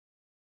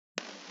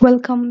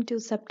Welcome to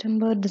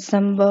September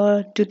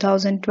December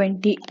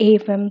 2020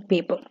 AFM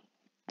paper.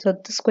 So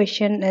this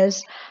question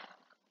is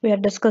we are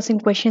discussing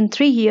question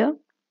 3 here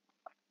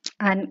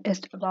and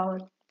it's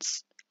about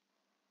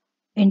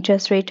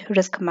interest rate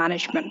risk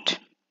management.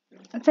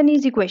 It's an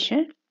easy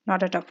question,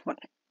 not a tough one.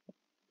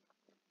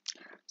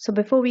 So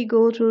before we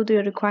go through the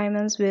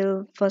requirements,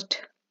 we'll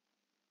first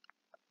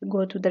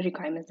go through the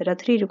requirements. There are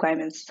three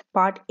requirements.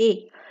 Part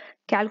A,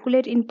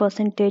 calculate in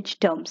percentage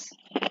terms.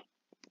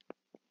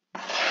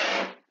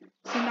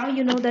 So now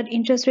you know that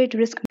interest rate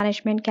risk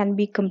management can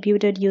be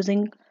computed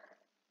using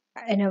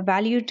in a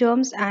value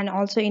terms and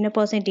also in a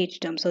percentage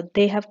terms. So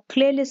they have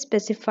clearly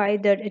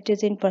specified that it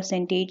is in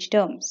percentage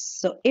terms.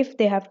 So if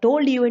they have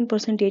told you in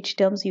percentage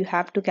terms, you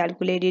have to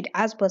calculate it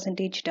as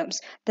percentage terms.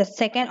 The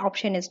second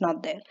option is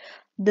not there.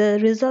 The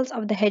results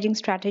of the hedging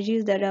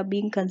strategies that are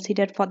being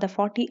considered for the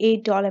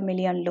 $48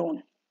 million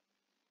loan.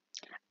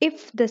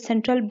 If the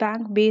central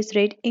bank base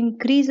rate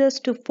increases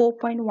to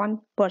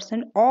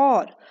 4.1%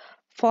 or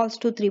falls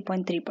to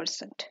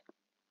 3.3%.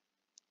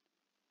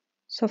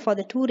 So for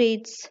the two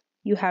rates,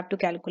 you have to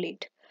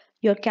calculate.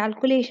 Your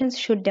calculations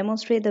should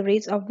demonstrate the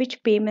rates of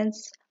which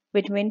payments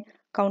between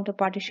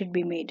counterparties should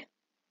be made.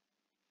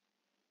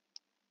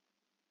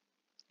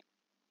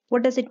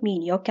 What does it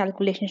mean? Your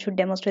calculation should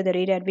demonstrate the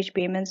rate at which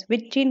payments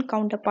between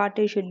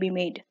counterparties should be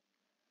made.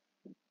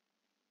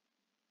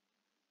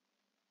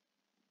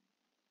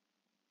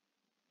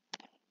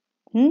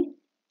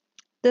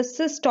 This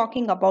is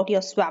talking about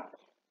your swap.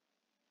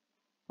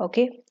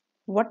 Okay,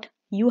 what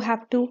you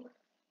have to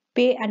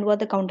pay and what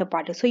the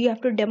counterparty. So you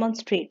have to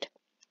demonstrate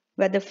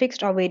whether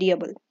fixed or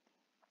variable.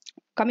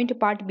 Coming to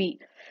part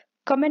B,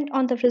 comment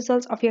on the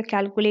results of your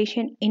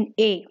calculation in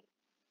A.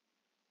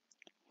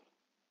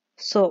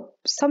 So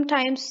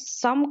sometimes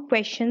some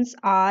questions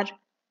are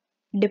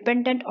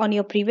dependent on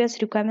your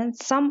previous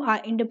requirements, some are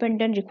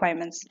independent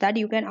requirements that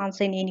you can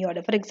answer in any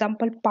order. For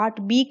example,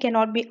 part B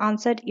cannot be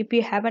answered if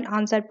you haven't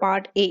answered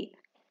part A.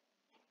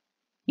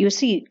 You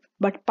see,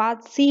 but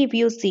part C, if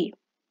you see,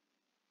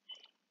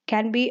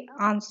 can be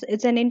answered.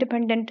 It's an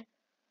independent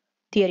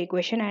theory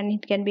question and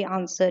it can be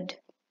answered,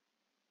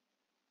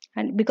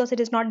 and because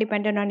it is not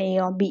dependent on A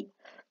or B.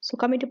 So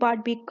coming to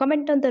part B,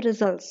 comment on the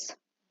results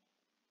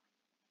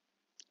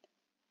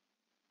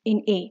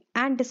in A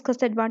and discuss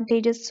the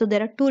advantages. So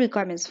there are two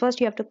requirements.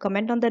 First, you have to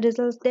comment on the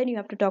results, then you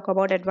have to talk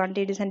about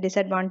advantages and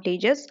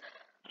disadvantages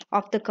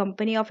of the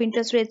company of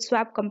interest rate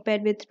swap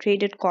compared with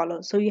traded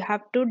collar. So you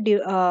have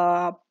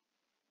to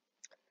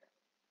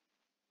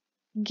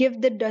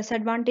give the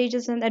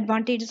disadvantages and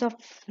advantages of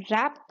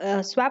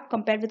swap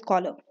compared with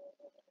collar.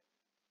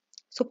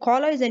 So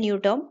collar is a new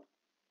term.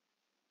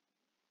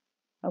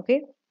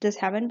 Okay, this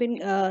haven't been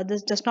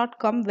this does not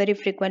come very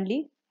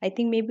frequently. I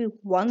think maybe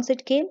once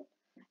it came.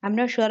 I'm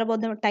not sure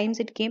about the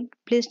times it came.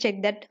 Please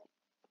check that.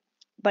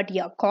 But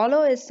yeah,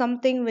 collar is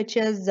something which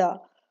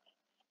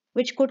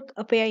could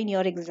appear in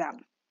your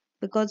exam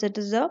because it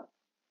is a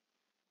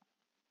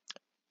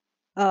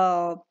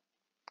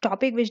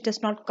topic which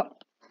does not come,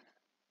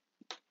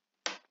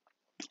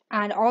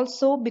 and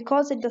also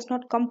because it does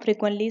not come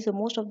frequently, so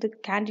most of the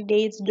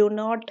candidates do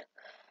not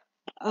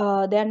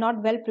they are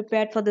not well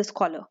prepared for this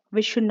collar,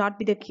 which should not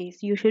be the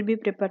case. You should be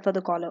prepared for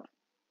the collar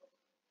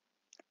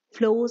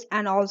flows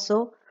and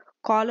also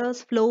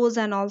collars flows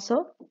and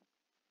also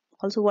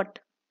what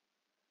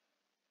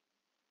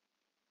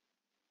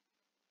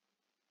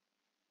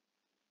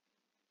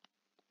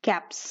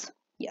caps.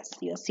 Yes,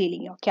 you are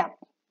sealing your cap.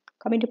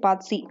 Coming to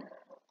part C,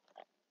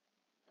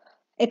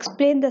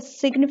 explain the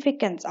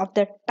significance of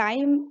the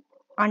time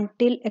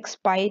until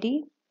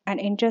expiry and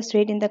interest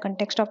rate in the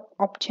context of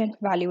option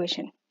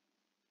valuation.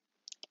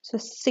 So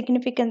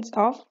significance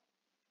of,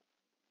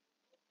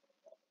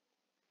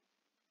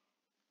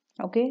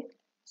 okay,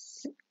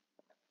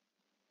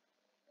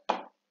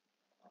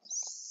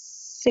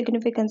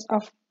 significance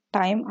of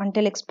time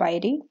until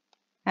expiry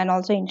and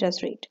also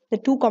interest rate. The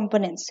two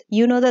components.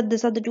 You know that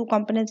these are the two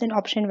components in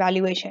option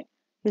valuation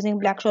using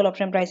Black-Scholes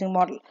option pricing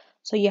model.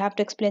 So you have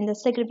to explain the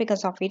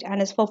significance of it,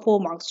 and it's for 4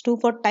 marks, 2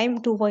 for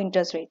time, 2 for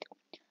interest rate.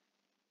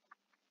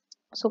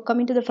 So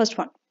coming to the first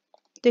one,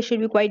 this should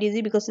be quite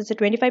easy because it's a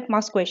 25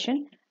 marks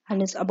question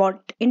and it's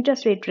about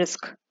interest rate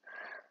risk.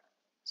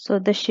 So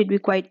this should be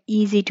quite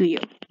easy to you.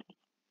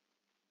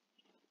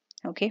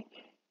 Okay.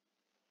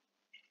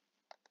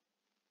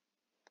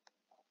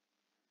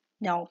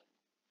 Now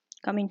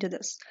coming to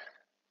this.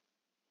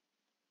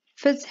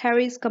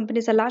 Harris Company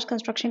is a large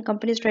construction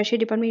company's treasury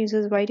department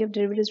uses a variety of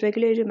derivatives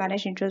regularly to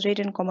manage interest rate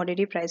and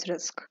commodity price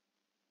risk.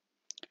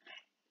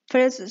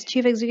 First,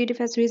 chief executive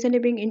has recently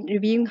been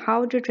reviewing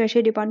how the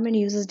treasury department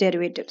uses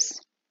derivatives,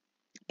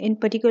 in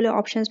particular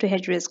options to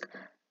hedge risk.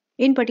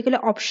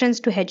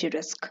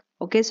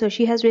 Okay, so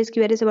she has raised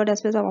queries about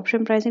aspects of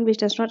option pricing which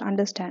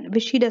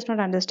she does not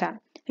understand.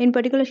 In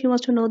particular, she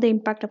wants to know the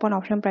impact upon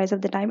option price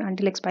of the time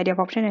until expiry of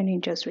option and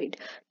interest rate.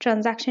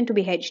 Transaction to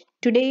be hedged.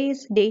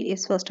 Today's date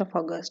is 1st of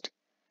August.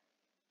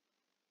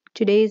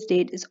 Today's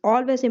date is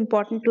always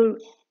important to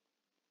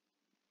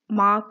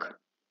mark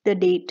the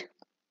date.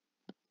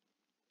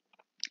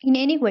 in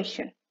any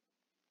question.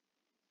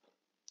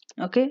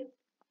 Okay,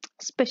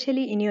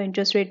 especially in your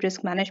interest rate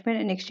risk management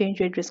and exchange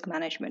rate risk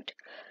management.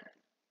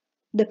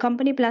 The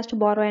company plans to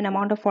borrow an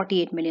amount of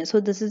 48 million. So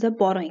this is a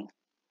borrowing.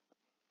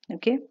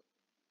 Okay,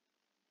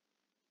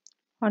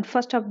 on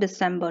 1st of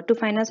December to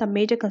finance a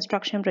major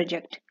construction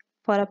project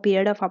for a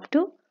period of up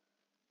to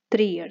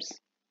 3 years.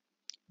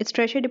 Its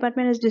Treasury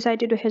Department has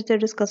decided to hedge the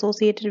risk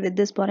associated with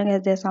this borrowing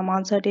as there's some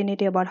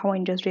uncertainty about how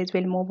interest rates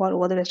will move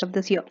over the rest of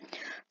this year.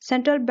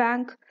 Central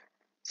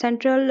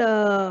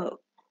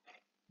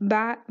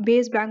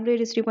base bank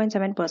rate is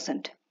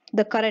 3.7%.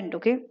 The current,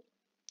 okay?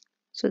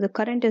 So the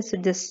current is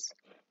this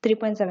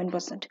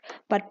 3.7%.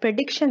 But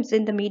predictions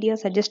in the media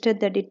suggested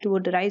that it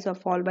would rise or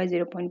fall by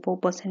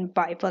 0.4%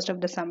 by 1st of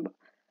December.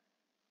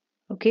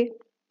 Okay?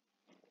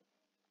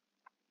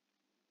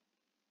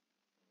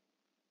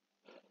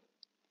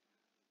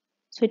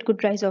 So it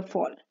could rise or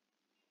fall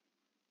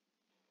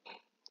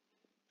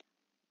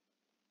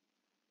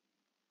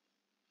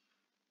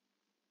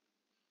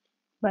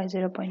by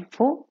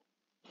 0.4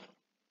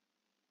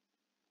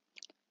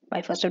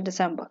 by 1st of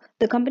December.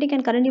 The company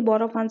can currently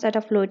borrow funds at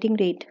a floating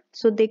rate.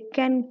 So they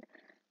can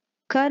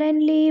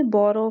currently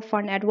borrow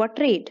fund at what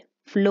rate?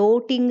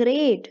 Floating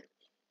rate.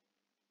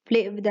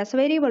 That's a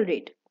variable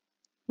rate,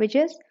 which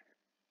is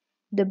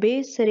the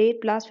base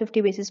rate plus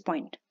 50 basis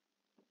point.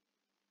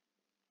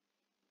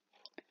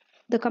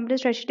 The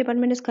company's treasury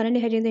department is currently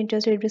hedging the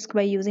interest rate risk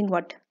by using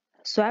what?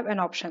 Swap and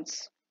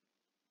options.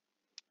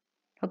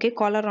 Okay,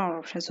 collar or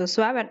options. So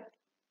swap and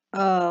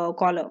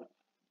collar.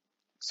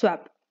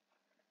 Swap.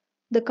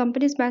 The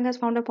company's bank has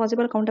found a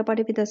possible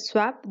counterparty with a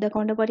swap. The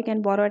counterparty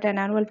can borrow at an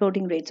annual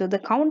floating rate. So the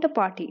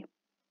counterparty,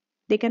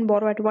 they can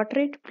borrow at what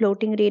rate?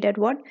 Floating rate at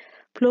what?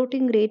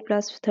 Floating rate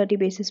plus 30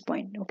 basis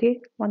point. Okay,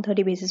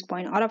 130 basis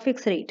point or a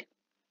fixed rate.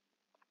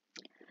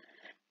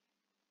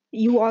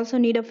 You also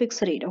need a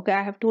fixed rate. Okay,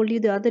 I have told you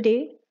the other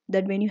day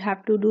that when you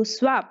have to do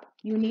swap,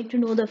 you need to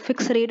know the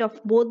fixed rate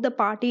of both the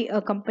party,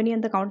 company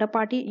and the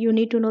counterparty. You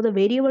need to know the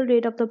variable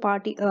rate of the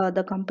party,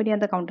 the company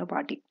and the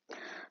counterparty.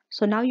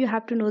 So now you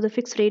have to know the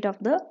fixed rate of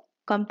the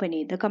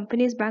company. The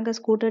company's bank has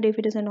quoted if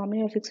it is a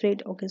nominal fixed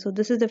rate. Okay, so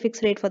this is the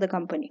fixed rate for the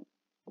company.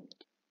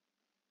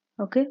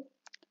 Okay,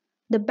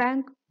 the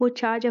bank would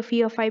charge a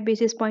fee of 5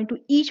 basis point to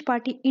each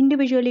party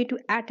individually to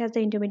act as the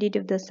intermediate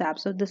of the swap.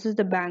 So this is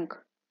the bank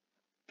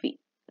fee.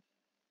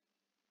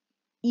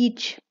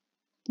 Each,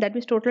 that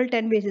means total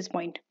 10 basis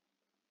point.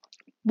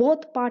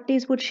 Both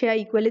parties would share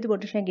equally the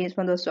potential gains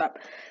from the swap.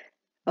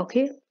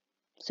 Okay,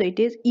 so it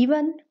is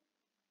even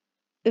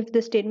if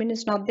the statement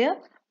is not there,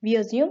 we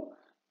assume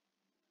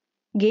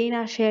gain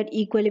are shared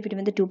equally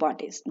between the two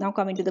parties. Now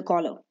coming to the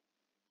collar.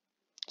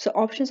 So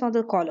options on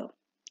the collar.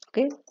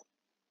 Okay,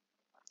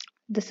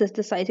 this is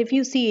the size. If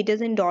you see, it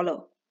is in dollar.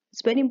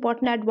 It's very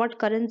important at what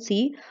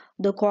currency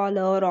the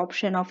collar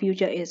option or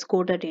future is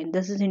quoted in.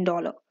 This is in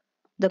dollar,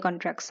 the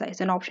contract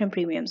size and option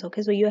premiums.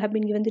 Okay, so you have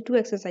been given the two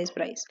exercise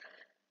price.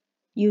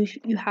 You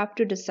have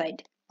to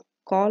decide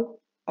call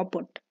or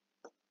put.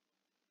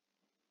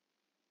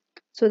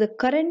 So the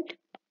current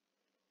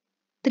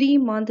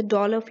 3-month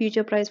dollar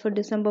future price for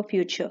December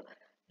future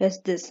is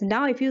this.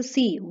 Now if you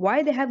see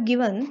why they have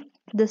given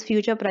this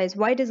future price,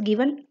 why it is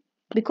given,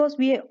 because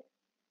we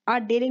are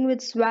dealing with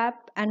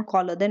swap and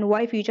collar, then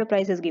why future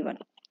price is given?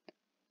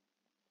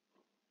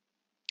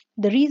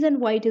 The reason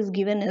why it is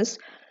given is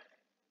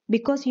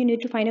because you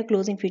need to find a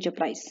closing future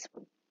price.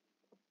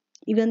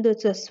 Even though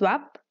it's a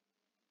swap,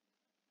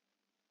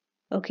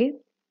 okay,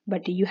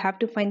 but you have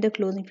to find the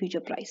closing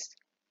future price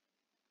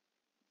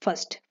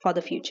first for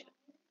the future.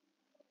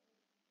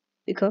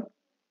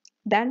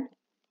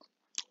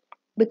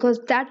 Because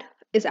that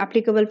is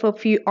applicable for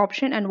few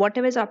option, and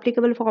whatever is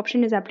applicable for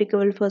option is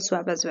applicable for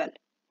swap as well,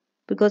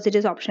 because it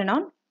is option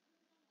on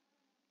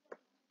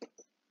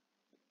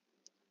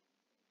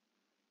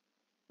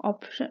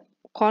option,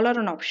 collar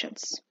on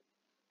options.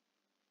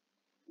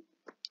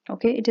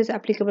 Okay, it is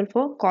applicable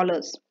for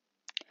collars.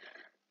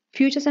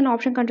 Futures and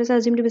option contracts are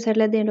assumed to be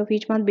settled at the end of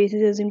each month. Basis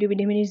is assumed to be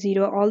diminished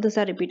zero. All these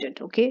are repeated.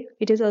 Okay,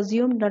 it is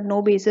assumed that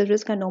no basis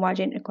risk and no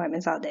margin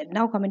requirements are there.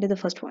 Now coming to the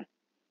first one.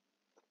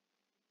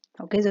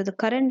 Okay, so the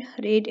current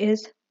rate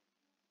is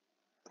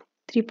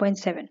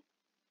 3.7.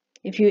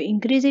 If you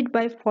increase it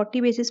by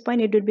 40 basis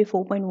point, it will be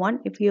 4.1.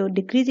 If you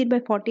decrease it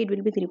by 40, it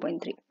will be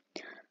 3.3.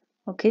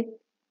 Okay,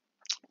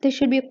 this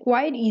should be a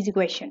quite easy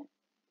question.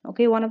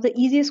 Okay, one of the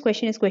easiest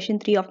question is question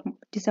 3 of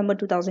December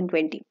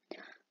 2020.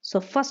 So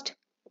first,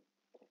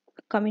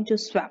 coming to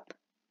swap.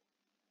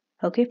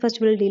 Okay, first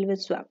we'll deal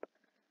with swap.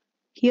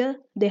 Here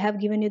they have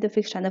given you the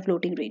fixed and the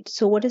floating rate.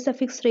 So what is the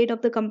fixed rate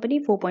of the company?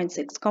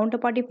 4.6.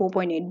 Counterparty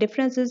 4.8.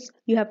 Difference is,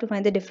 you have to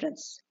find the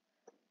difference.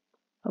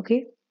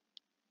 Okay,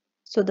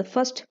 so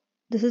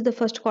this is the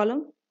first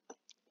column,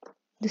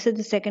 this is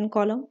the second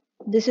column,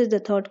 this is the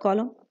third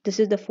column, this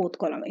is the fourth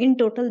column. In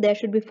total there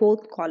should be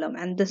fourth column,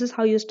 and this is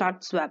how you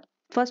start swap.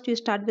 First you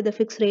start with the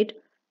fixed rate,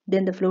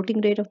 then the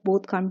floating rate of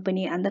both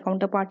company and the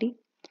counterparty.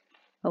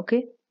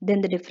 Okay,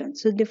 then the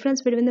difference. So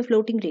difference between the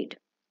floating rate,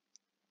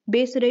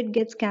 base rate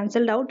gets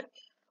cancelled out.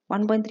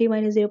 1.3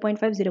 minus 0.5,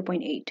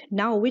 0.8.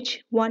 Now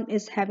which one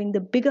is having the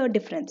bigger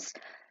difference?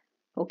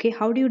 Okay,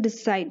 how do you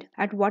decide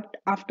at what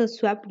after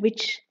swap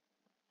which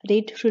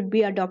rate should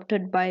be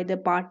adopted by the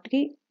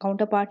party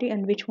counterparty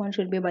and which one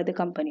should be by the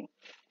company?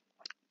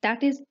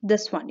 That is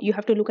this one. You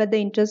have to look at the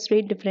interest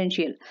rate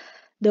differential.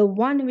 The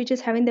one which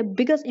is having the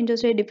biggest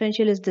interest rate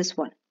differential is this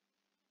one,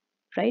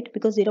 right?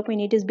 Because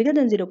 0.8 is bigger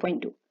than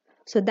 0.2.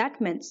 So that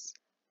means,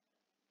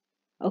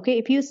 okay,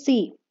 if you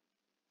see,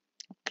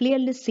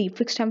 clearly see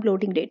fixed and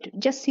floating rate.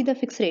 Just see the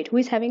fixed rate. Who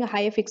is having a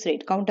higher fixed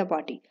rate?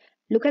 Counterparty.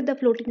 Look at the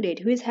floating rate.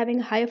 Who is having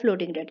a higher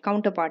floating rate?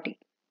 Counterparty.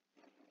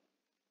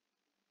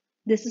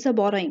 This is a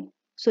borrowing.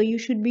 So you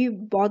should be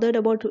bothered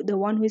about the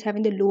one who is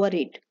having the lower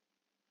rate.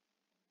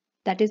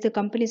 That is, the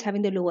company is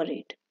having the lower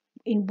rate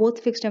in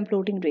both fixed and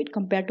floating rate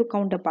compared to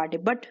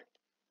counterparty. But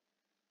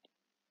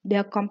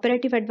their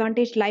comparative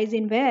advantage lies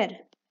in where?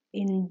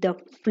 In the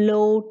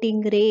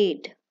floating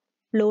rate.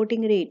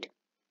 Floating rate.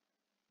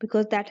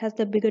 Because that has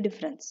the bigger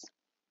difference.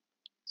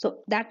 So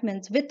that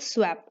means with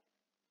swap,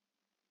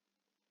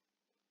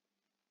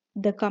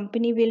 the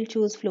company will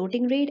choose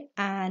floating rate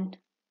and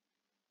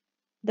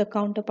the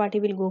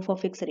counterparty will go for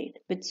fixed rate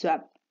with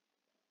swap.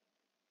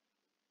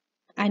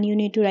 And you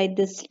need to write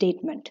this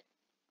statement.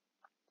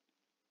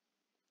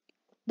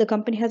 The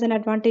company has an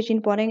advantage in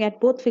borrowing at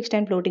both fixed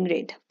and floating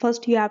rate.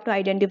 First, you have to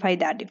identify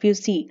that. If you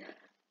see,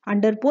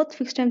 under both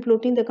fixed and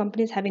floating, the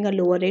company is having a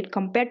lower rate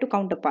compared to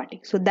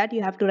counterparty. So that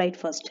you have to write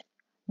first.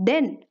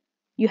 Then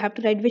you have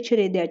to write which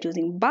rate they are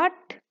choosing. But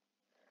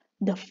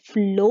the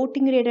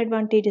floating rate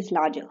advantage is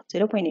larger,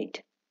 0.8.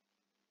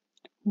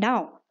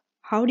 Now,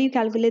 how do you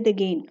calculate the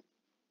gain?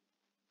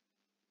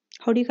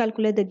 How do you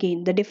calculate the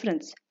gain, the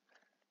difference?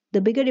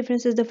 The bigger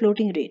difference is the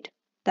floating rate.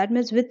 That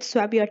means with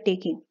swap you are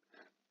taking.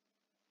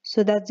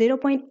 So that's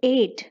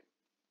 0.8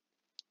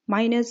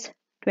 minus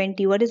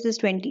 20. What is this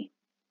 20?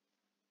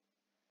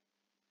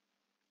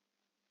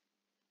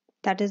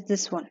 That is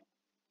this one.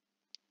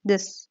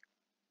 This.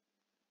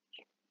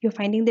 You're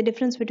finding the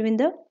difference between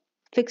the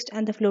fixed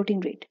and the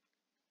floating rate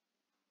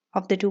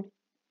of the two.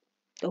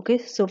 Okay,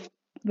 so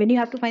when you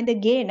have to find the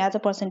gain as a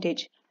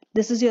percentage,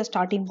 this is your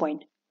starting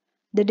point.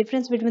 The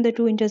difference between the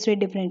two interest rate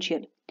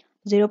differential.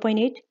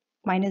 0.8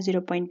 minus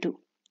 0.2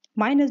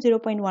 minus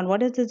 0.1.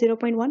 What is the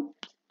 0.1?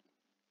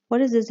 What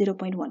is the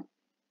 0.1?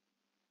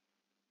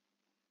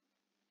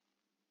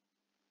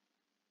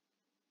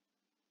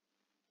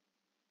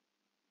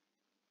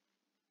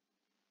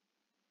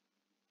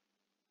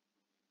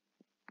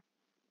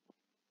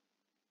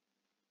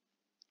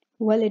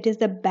 Well, it is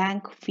the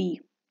bank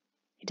fee.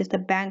 It is the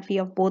bank fee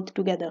of both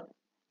together.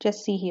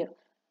 Just see here.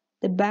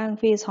 The bank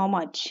fee is how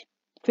much?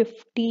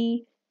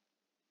 50,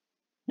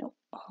 no,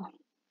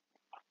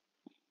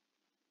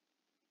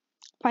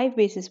 5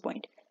 basis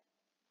point.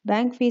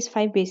 Bank fee is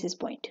 5 basis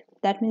point.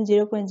 That means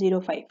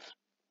 0.05.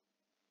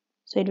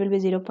 So it will be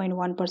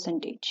 0.1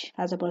 percentage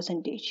as a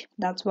percentage.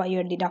 That's why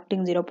you're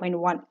deducting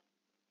 0.1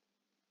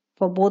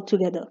 for both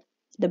together.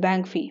 The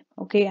bank fee.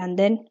 Okay, and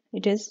then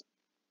it is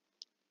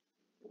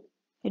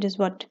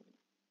what?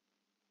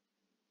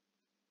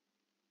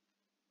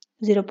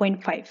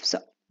 0.5. So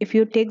if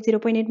you take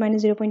 0.8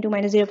 minus 0.2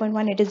 minus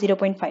 0.1, it is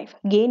 0.5.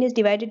 Gain is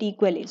divided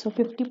equally. So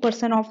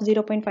 50% of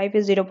 0.5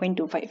 is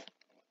 0.25.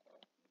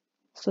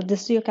 So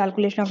this is your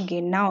calculation of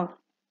gain. Now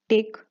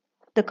take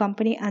the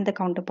company and the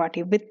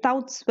counterparty.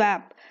 Without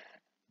swap,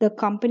 the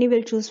company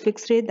will choose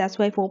fixed rate. That's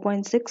why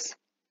 4.6.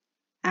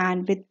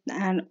 And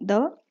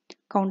the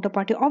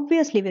counterparty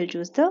obviously will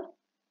choose the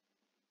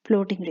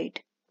floating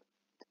rate.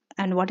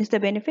 And what is the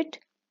benefit?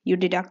 You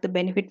deduct the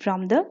benefit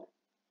from the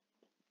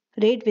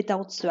rate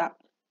without swap.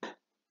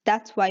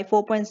 That's why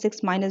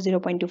 4.6 minus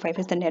 0.25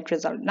 is the net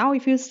result. Now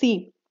if you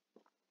see,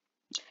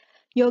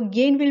 your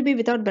gain will be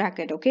without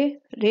bracket. Okay,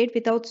 rate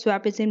without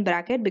swap is in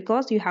bracket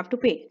because you have to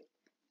pay.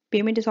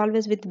 Payment is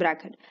always with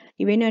bracket.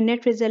 Even your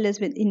net result is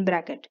in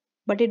bracket,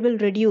 but it will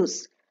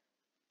reduce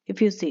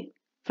if you see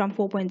from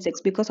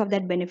 4.6 because of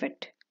that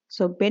benefit.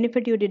 So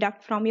benefit you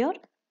deduct from your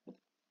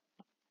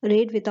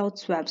rate without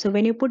swap. So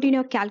when you put in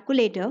your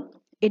calculator,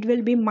 it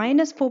will be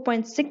minus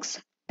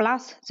 4.6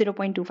 plus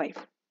 0.25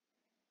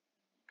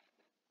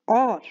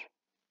 or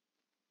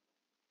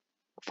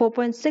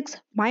 4.6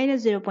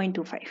 minus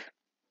 0.25.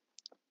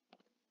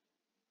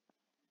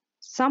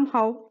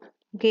 Somehow,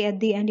 okay, at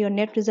the end your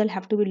net result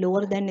have to be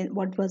lower than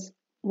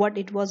what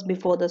it was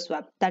before the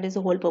swap. That is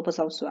the whole purpose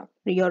of swap.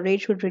 Your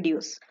rate should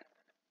reduce.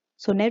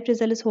 So net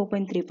result is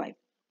 4.35.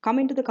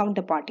 Coming to the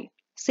counterparty,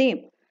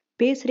 same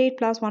base rate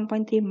plus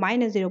 1.3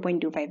 minus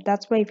 0.25.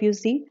 That's why if you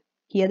see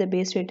here the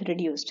base rate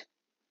reduced.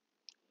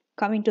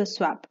 Coming to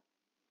swap,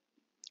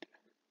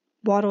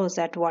 borrows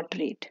at what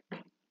rate?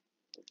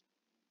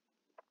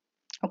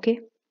 Okay,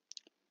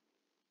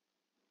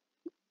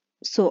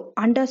 so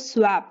under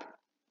swap,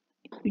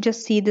 you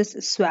just see this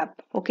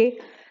swap. Okay,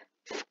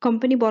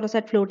 company borrows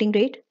at floating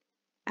rate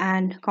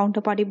and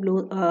counterparty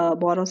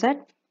borrows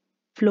at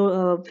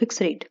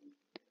fixed rate.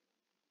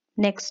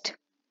 Next,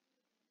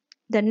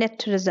 the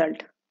net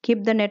result.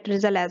 Keep the net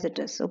result as it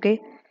is. Okay,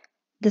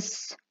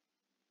 this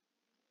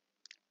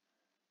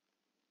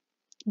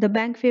The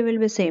bank fee will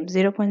be same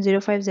 0.05,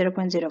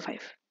 0.05.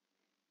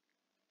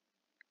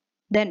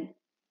 Then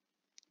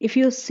if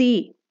you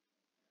see,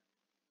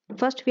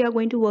 first we are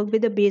going to work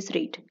with the base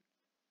rate.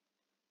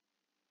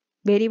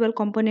 Variable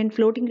component,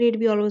 floating rate,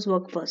 we always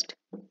work first.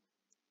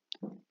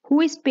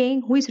 Who is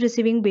paying, who is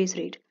receiving base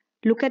rate?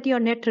 Look at your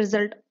net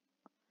result.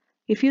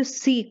 If you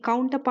see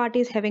counterpart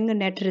is having a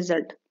net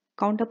result,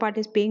 counterpart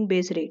is paying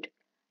base rate.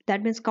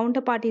 That means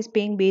counterpart is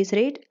paying base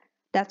rate.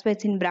 That's why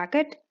it's in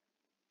bracket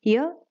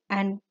here.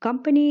 And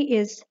company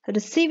is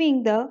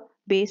receiving the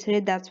base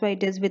rate. That's why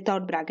it is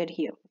without bracket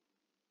here.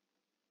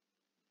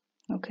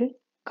 Okay.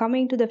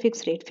 Coming to the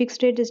fixed rate.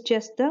 Fixed rate is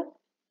just the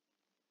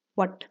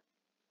what?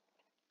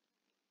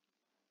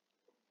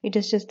 It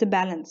is just the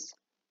balance.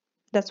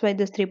 That's why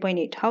this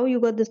 3.8. How you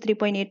got this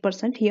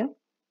 3.8% here?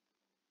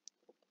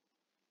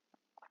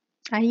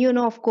 And you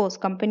know, of course,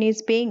 company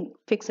is paying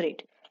fixed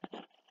rate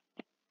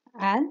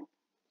and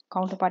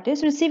counterpart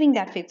is receiving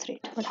that fixed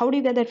rate. But how do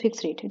you get that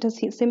fixed rate? It is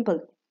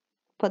simple.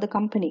 For the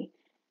company,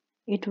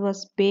 it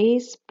was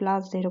base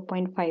plus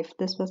 0.5.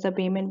 This was the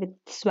payment with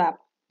swap.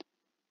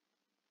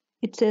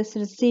 It says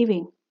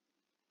receiving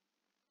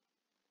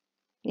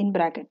in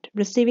bracket.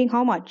 Receiving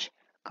how much?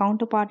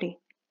 Counterparty.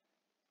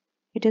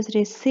 It is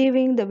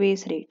receiving the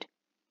base rate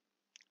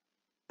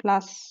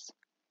plus.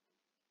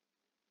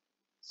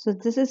 So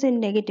this is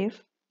in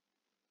negative,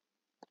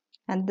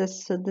 and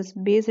this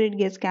base rate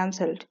gets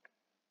cancelled.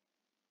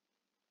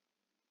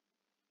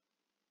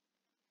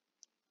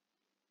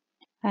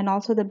 And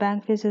also the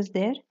bank fees is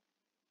there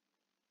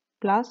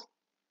plus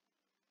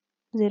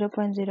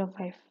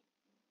 0.05.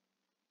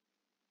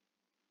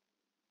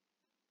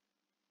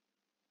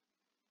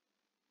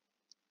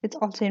 It's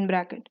also in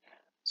bracket.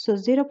 So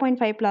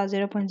 0.5 plus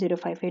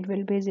 0.05, it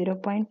will be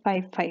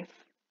 0.55.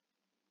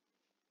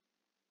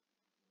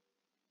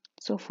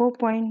 So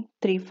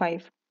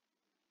 4.35.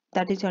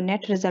 That is your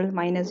net result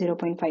minus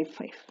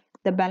 0.55.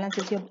 The balance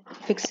is your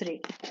fixed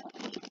rate.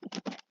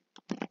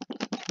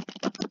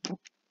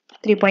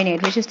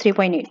 3.8, which is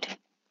 3.8.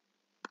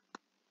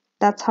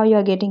 That's how you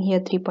are getting here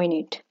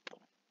 3.8.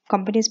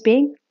 Company is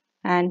paying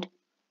and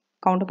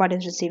counterpart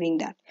is receiving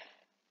that.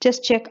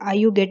 Just check, are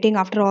you getting,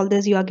 after all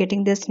this, you are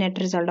getting this net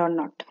result or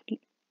not.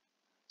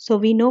 So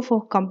we know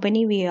for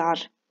company we are.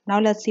 Now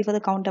let's see for the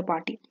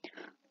counterparty.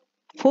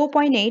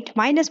 4.8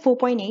 minus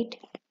 4.8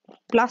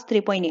 plus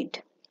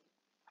 3.8.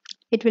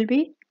 It will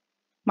be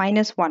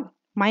minus 1.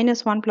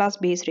 Minus 1 plus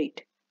base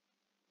rate.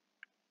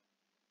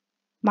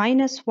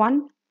 Minus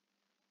 1.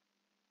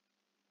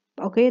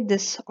 Okay,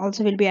 this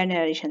also will be an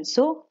addition.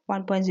 So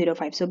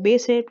 1.05. So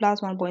base rate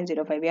plus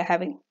 1.05.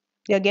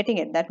 We are getting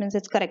it. That means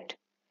it's correct.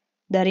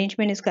 The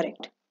arrangement is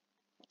correct.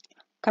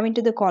 Coming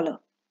to the caller.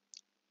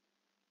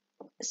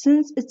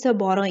 Since it's a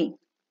borrowing,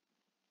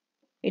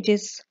 it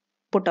is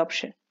put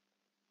option.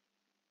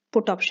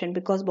 Put option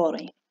because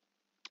borrowing.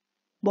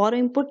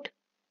 Borrowing put,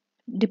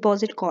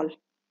 deposit call.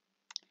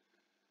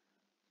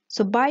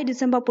 So buy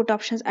December put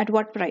options at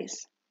what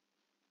price?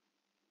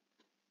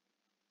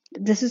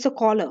 This is a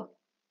caller.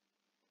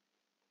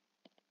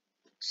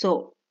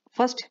 So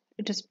first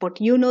it is put.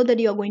 You know that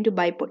you are going to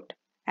buy put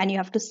and you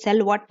have to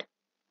sell what?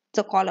 It's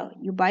a caller.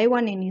 You buy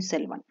one and you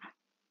sell one.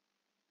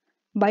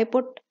 Buy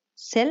put,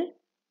 sell,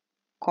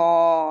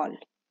 call.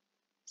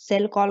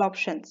 Sell call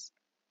options.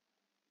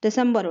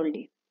 December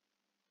only.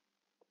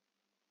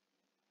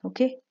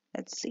 Okay,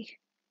 let's see.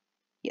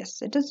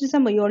 Yes, it is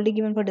December. You already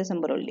given for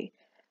December only.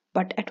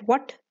 But at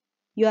what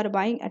you are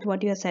buying, at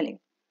what you are selling.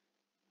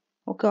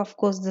 Okay, of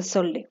course, this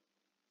only.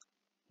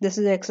 This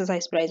is the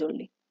exercise price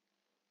only.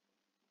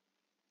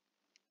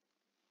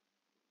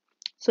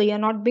 So you are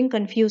not being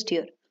confused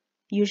here.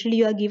 Usually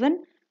you are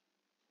given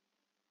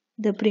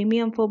the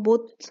premium for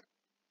both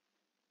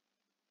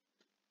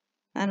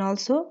and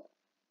also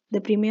the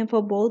premium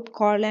for both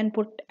call and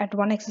put at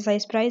one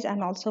exercise price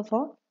and also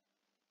for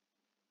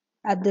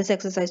at this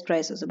exercise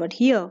price also. But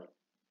here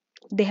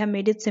they have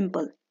made it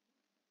simple.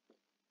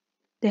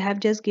 They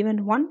have just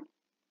given one.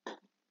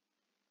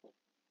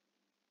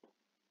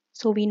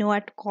 So we know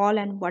at call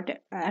and what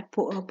at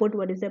put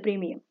what is the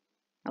premium.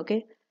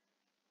 Okay.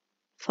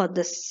 For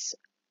this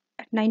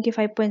at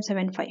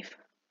 95.75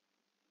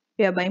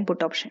 we are buying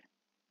put option.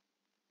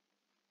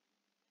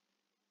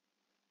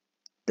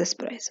 This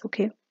price.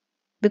 Okay.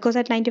 Because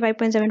at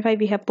 95.75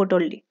 we have put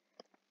only.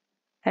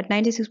 At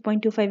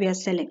 96.25 we are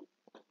selling.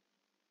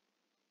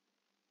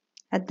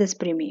 At this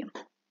premium.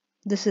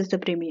 This is the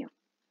premium.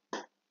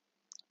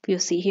 If you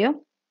see here.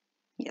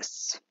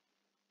 Yes.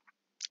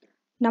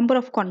 Number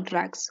of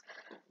contracts.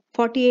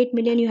 48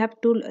 million you have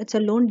to, it's a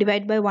loan,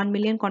 divide by 1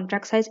 million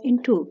contract size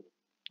into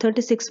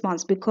 36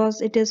 months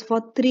because it is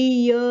for 3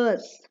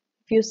 years.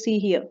 If you see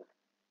here.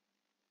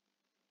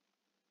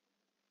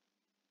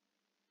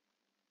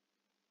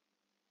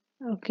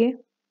 Okay.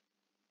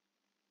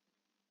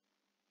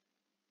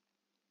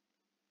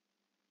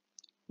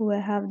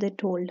 Where have they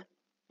told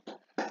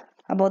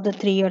about the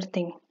 3-year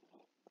thing?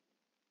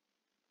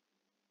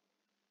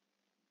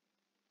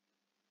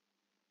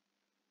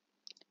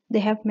 They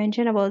have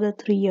mentioned about the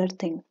 3-year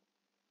thing.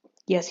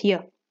 Yes,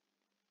 here.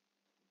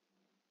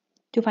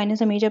 To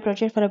finance a major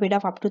project for a period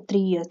of up to 3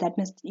 years, that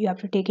means you have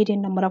to take it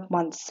in number of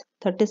months.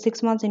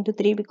 36 months into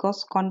 3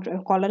 because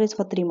collar is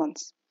for 3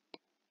 months.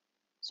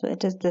 So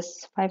it is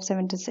this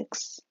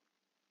 576.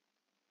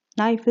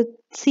 Now if you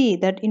see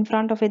that in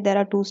front of it there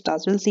are 2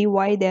 stars, we'll see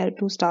why there are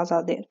 2 stars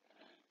are there.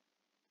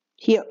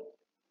 Here,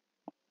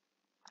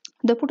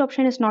 the put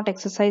option is not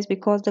exercised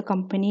because the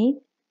company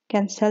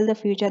can sell the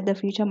future at the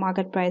future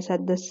market price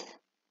at this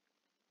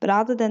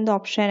rather than the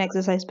option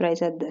exercise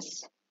price at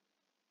this.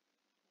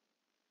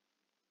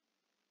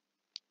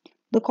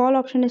 The call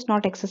option is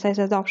not exercised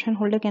as the option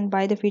holder can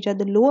buy the future at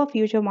the lower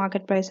future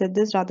market price at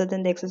this rather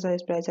than the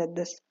exercise price at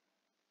this.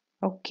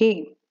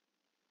 Okay,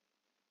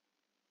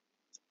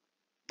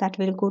 that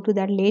will go to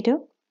that later.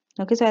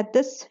 Okay, so at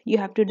this you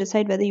have to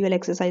decide whether you will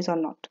exercise or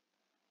not.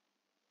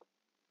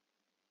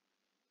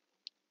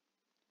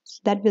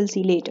 So that we'll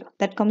see later.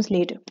 That comes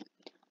later.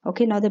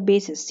 Okay, now the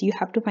basis. You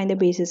have to find the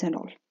basis and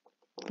all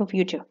for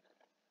future.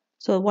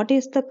 So what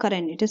is the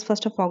current? It is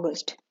 1st of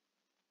August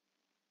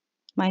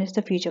minus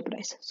the future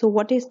price. So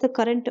what is the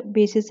current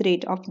basis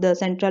rate of the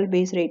central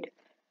base rate?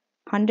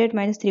 100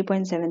 minus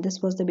 3.7.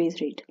 This was the base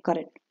rate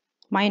current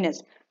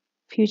minus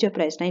future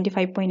price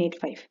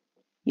 95.85.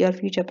 Your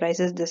future price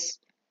is this.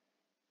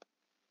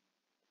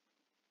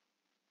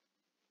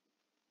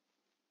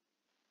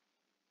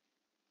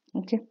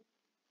 Okay.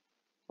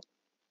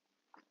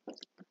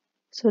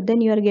 So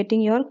then you are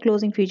getting your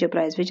closing future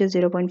price, which is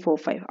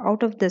 0.45.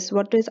 Out of this,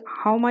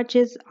 how much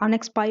is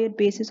unexpired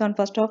basis on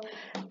 1st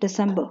of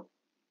December?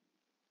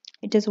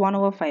 It is 1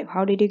 over 5.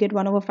 How did you get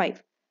 1 over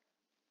 5?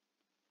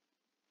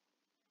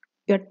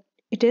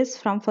 It is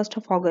from 1st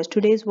of August.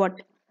 Today is what?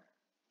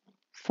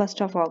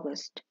 1st of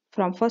August.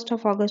 From 1st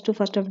of August to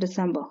 1st of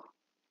December.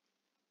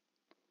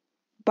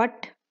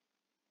 But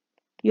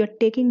you are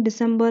taking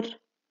December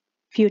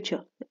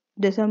future.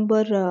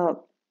 December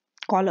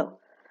collar.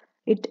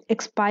 It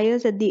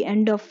expires at the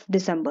end of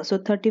December. So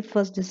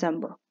 31st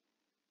December.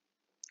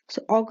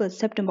 So August,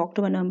 September,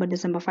 October, November,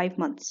 December, 5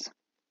 months.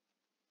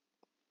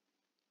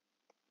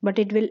 But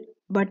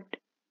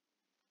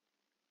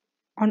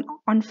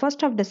on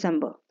 1st of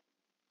December.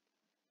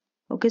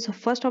 Okay, so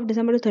 1st of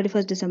December to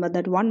 31st December,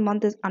 that 1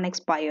 month is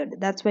unexpired.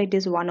 That's why it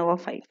is 1 over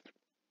 5.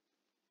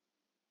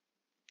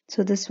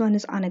 So this one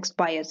is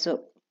unexpired.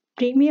 So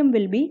premium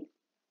will be,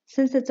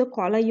 since it's a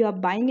collar you are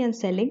buying and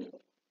selling.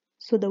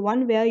 So the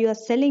one where you are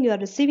selling, you are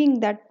receiving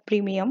that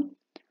premium.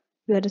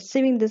 You are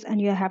receiving this and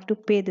you have to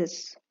pay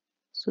this.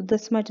 So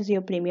this much is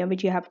your premium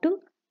which you have to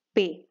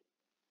pay.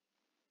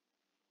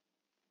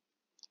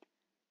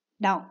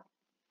 Now,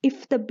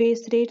 if the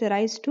base rate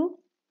rise to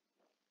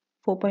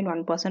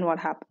 4.1%, what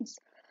happens?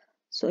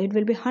 So it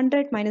will be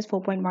 100 minus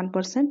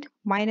 4.1%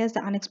 minus the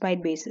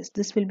unexpired basis.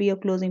 This will be your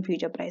closing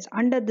future price.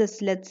 Under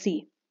this, let's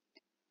see.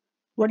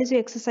 What is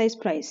your exercise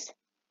price?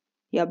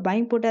 You are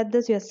buying put at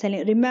this, you are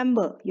selling.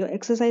 Remember, your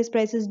exercise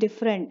price is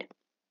different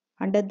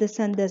under this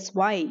and this.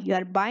 Why? You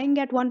are buying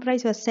at one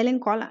price, you are selling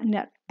call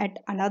at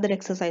another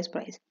exercise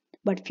price.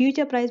 But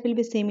future price will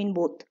be same in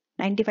both,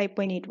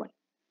 95.81.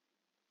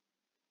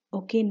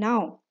 Okay,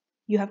 now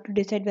you have to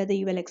decide whether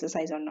you will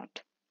exercise or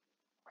not.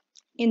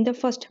 In the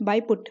first buy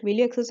put, will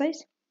you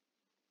exercise?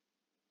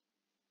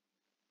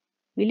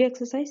 Will you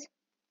exercise?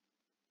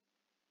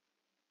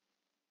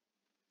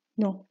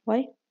 No.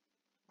 Why?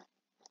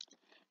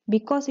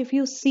 Because if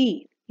you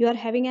see you are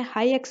having a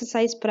high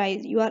exercise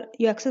price, your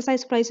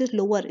exercise price is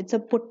lower, it's a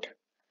put.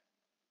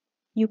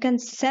 You can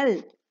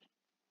sell.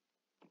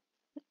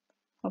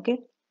 Okay.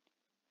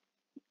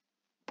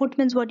 Put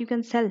means what? You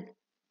can sell.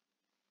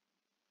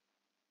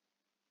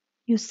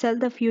 You sell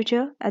the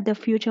future at the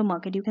future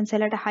market. You can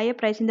sell at a higher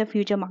price in the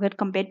future market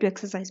compared to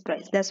exercise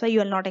price. That's why you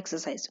will not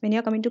exercise. When you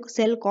are coming to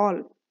sell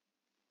call,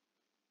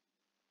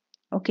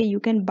 okay, you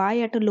can buy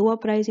at a lower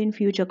price in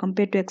future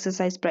compared to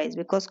exercise price,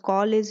 because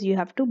call is you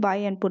have to buy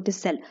and put is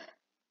sell.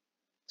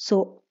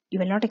 So you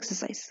will not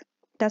exercise.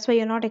 That's why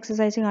you're not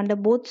exercising under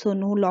both. So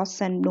no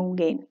loss and no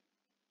gain.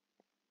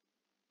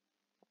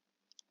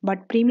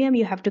 But premium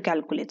you have to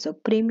calculate. So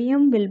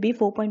premium will be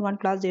 4.1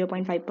 plus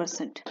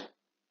 0.5%.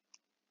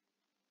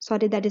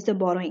 Sorry, that is the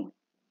borrowing.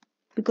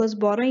 Because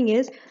borrowing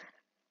is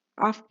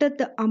after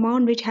the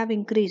amount which have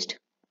increased.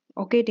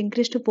 Okay, it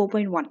increased to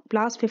 4.1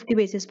 plus 50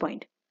 basis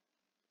point.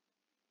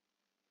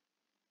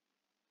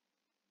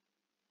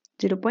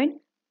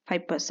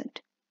 0.5%.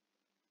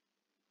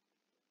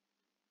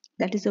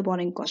 That is the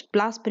borrowing cost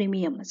plus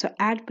premium. So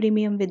add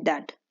premium with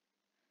that.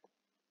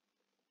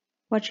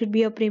 What should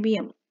be your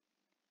premium?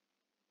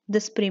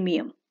 This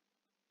premium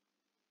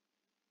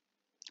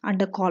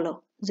under collar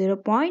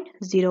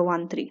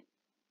 0.013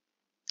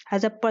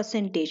 as a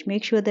percentage.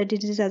 Make sure that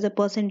it is as a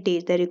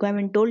percentage. The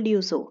requirement told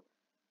you so.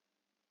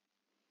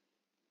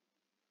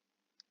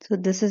 So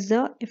this is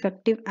the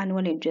effective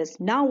annual interest.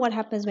 Now what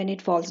happens when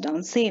it falls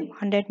down? Same,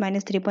 100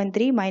 minus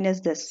 3.3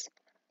 minus this.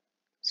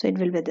 So it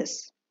will be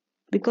this.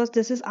 Because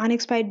this is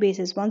unexpired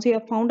basis. Once you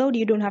have found out,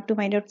 you don't have to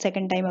find out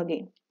second time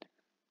again.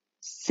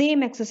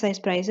 Same exercise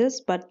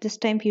prices, but this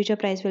time future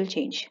price will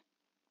change.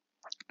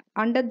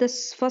 Under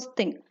this first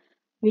thing,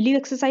 Will you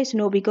exercise?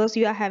 No, because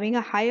you are having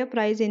a higher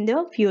price in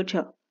the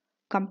future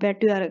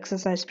compared to your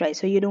exercise price.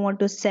 So you don't want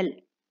to sell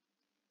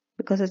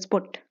because it's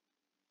put.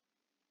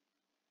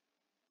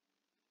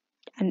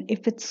 And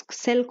if it's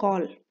sell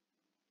call,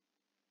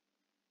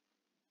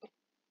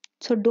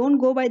 so don't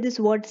go by this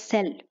word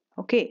sell.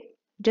 Okay,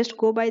 just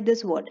go by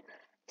this word.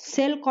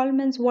 Sell call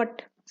means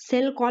what?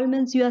 Sell call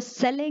means you are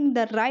selling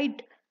the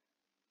right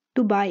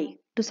to buy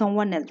to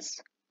someone else.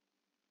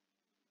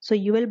 So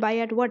you will buy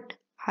at what?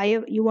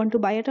 Higher, you want to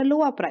buy at a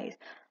lower price.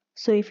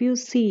 So if you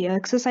see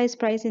exercise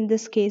price in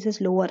this case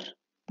is lower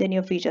than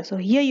your future. So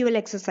here you will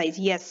exercise,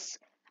 yes.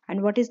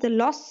 And what is the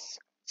loss?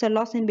 It's a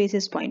loss in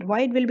basis point.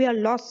 Why it will be a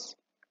loss?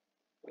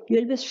 You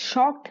will be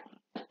shocked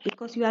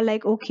because you are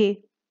like, okay,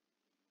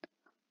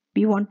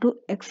 we want to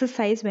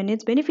exercise when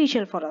it's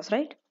beneficial for us,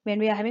 right? When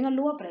we are having a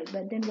lower price.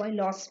 But then why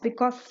loss?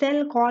 Because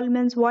sell call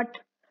means what?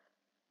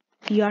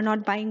 You are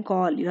not buying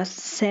call, you are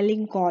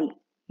selling call.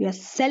 You are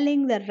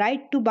selling the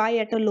right to buy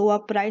at a lower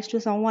price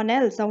to someone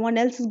else. Someone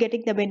else is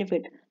getting the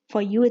benefit.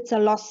 For you, it's a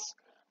loss.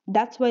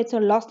 That's why it's a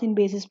loss in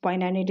basis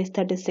point and it is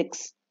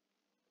 36.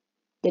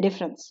 The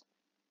difference.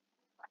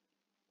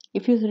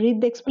 If you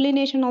read the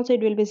explanation also,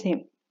 it will be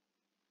same.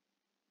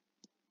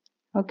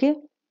 Okay.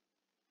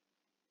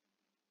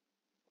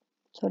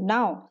 So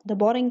now the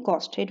borrowing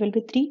cost, it will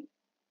be 3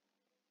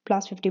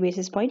 plus 50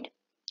 basis point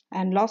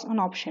and loss on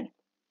option.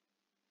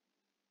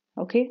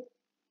 Okay.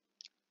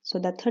 So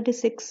that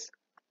 36,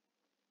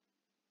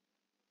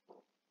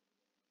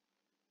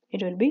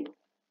 it will be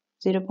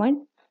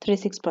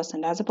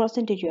 0.36% as a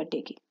percentage you are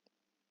taking,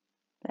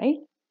 right?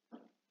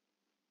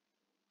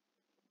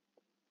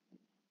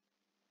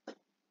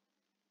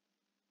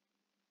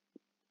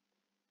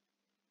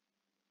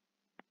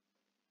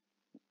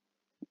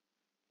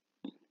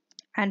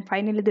 And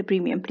finally the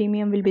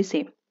premium will be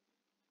same.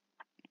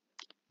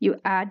 You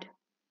add,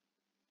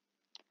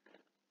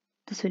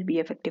 this will be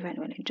effective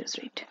annual interest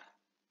rate.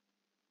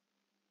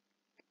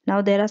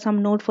 Now there are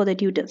some notes for the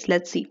tutors.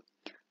 Let's see.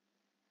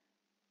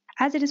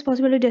 As it is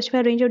possible to justify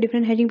a range of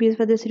different hedging periods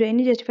for this,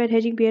 any justified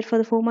hedging period for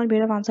the 4-month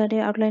period of uncertainty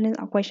outlined in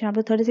a question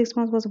after 36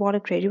 months was border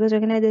trade. It was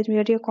recognized that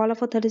majority a call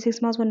for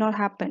 36 months will not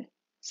happen.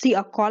 See,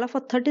 a call for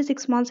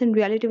 36 months in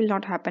reality will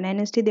not happen, and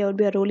instead there would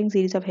be a rolling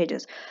series of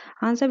hedges.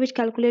 Answer: which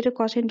calculated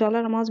cost in dollar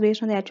amounts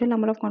based on the actual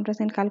number of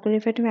contracts and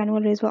calculated effective annual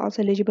rates were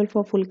also eligible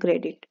for full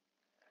credit.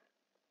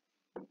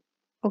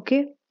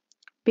 Okay,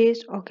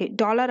 based, okay,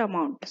 dollar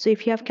amount. So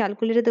if you have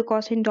calculated the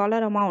cost in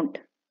dollar amount,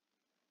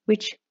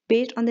 which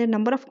based on their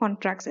number of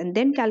contracts and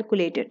then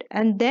calculated,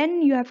 and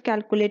then you have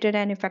calculated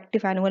an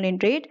effective annual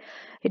interest rate,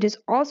 it is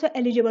also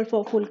eligible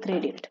for full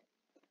credit.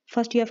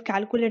 First you have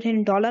calculated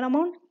in dollar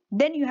amount,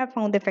 then you have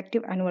found the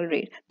effective annual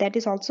rate. That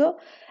is also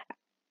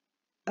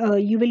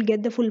you will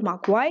get the full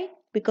mark. Why?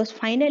 Because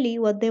finally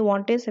what they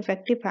want is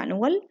effective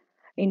annual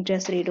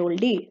interest rate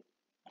only.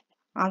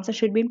 Answer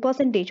should be in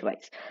percentage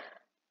wise,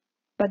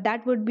 but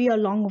that would be a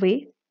long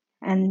way.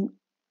 And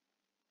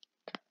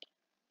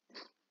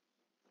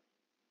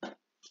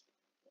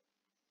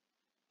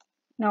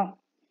now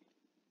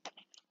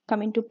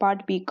coming to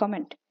part B,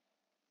 comment.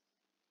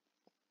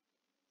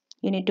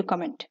 You need to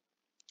comment.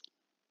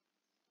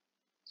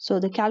 So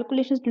the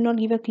calculations do not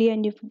give a clear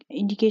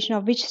indication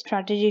of which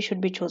strategy should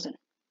be chosen,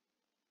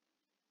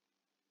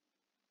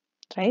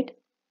 right?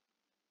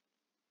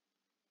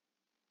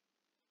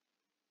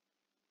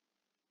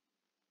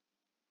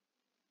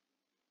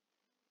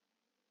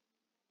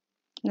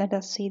 Let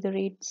us see the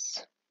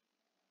rates.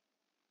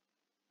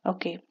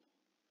 Okay.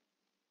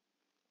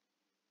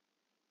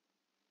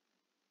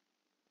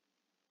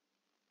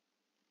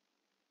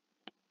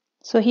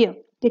 So here,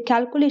 the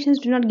calculations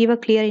do not give a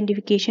clear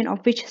indication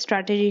of which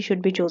strategy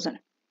should be chosen.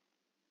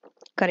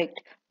 Correct.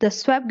 The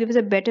swap gives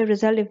a better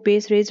result if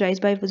base rates rise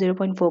by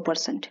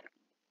 0.4%.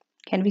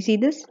 Can we see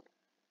this?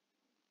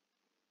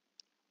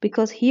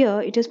 Because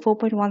here it is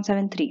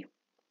 4.173.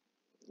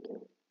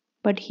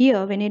 But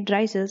here when it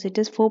rises, it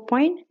is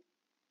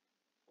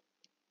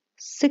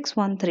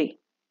 4.613.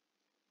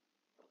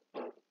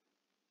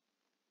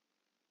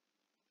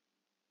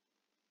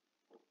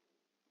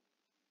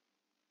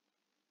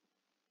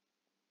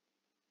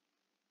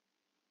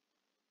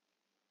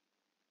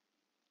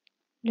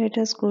 Let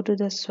us go to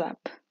the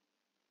swap.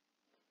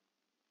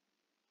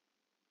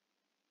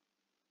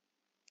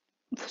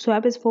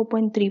 Swap is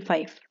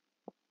 4.35.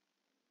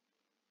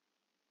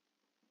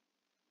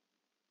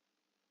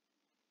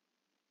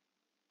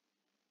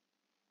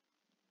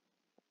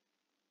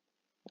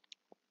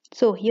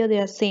 So here they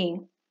are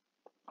saying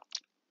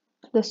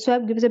the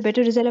swap gives a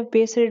better result if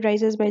base rate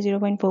rises by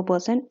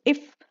 0.4%. If,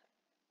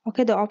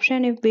 okay, the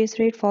option if base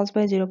rate falls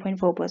by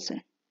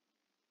 0.4%.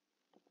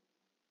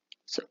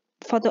 So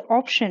for the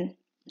option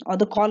or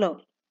the caller,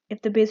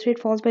 if the base rate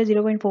falls by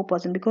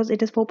 0.4%, because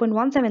it is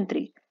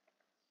 4.173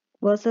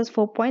 versus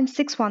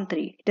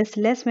 4.613, it is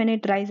less when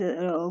it rises,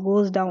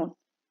 goes down,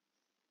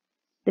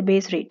 the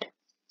base rate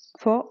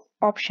for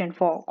option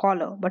for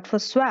caller. But for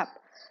swap,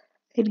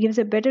 it gives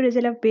a better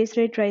result if base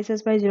rate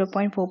rises by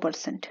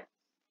 0.4%.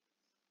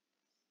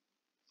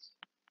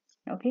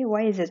 Okay,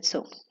 why is it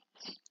so?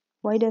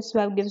 Why does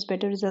swap gives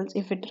better results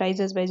if it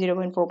rises by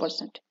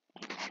 0.4%,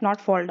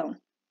 not fall down?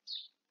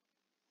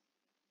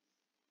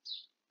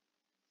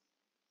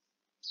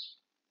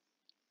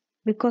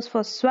 Because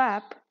for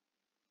swap,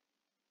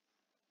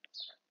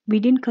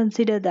 we didn't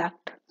consider that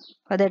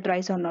whether it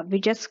rise or not. We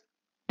just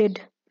did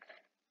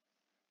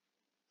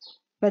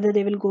whether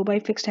they will go by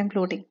fixed and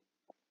floating.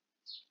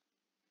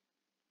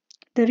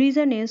 The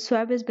reason is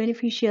swap is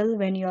beneficial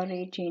when your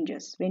rate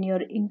changes, when your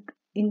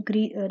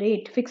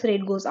fixed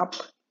rate goes up.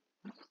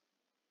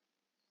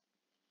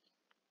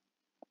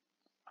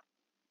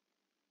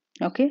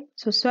 Okay,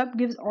 so swap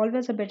gives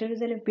always a better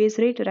result if base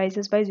rate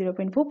rises by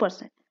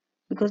 0.4%,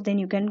 because then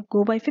you can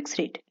go by fixed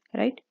rate,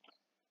 right?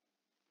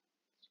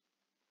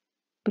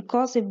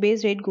 Because if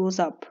base rate goes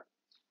up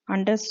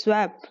under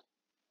swap,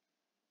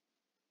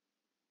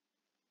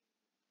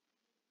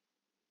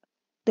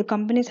 the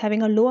company is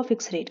having a lower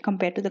fixed rate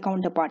compared to the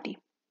counterparty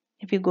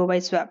if you go by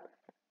swap.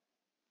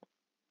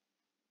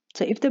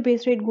 So if the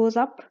base rate goes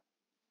up,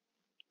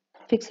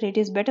 fixed rate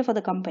is better for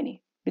the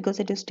company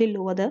because it is still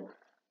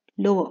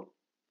lower.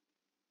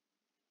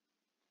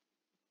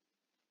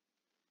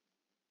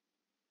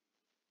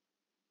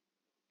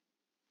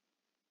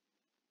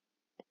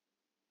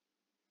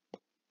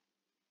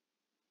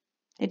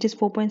 It is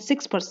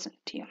 4.6%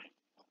 here.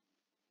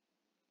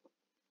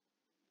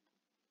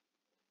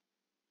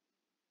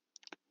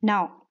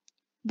 Now,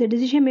 the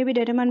decision may be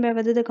determined by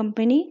whether the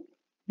company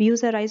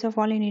views a rise or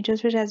fall in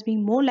interest rate as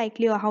being more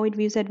likely, or how it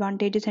views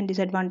advantages and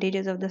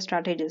disadvantages of the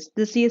strategies.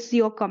 This is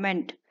your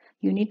comment.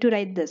 You need to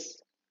write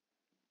this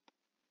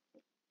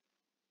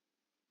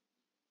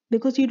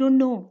because you don't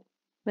know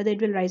whether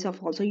it will rise or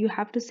fall. So you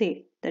have to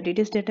say that it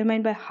is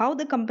determined by how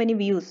the company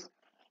views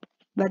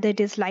whether it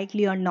is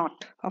likely or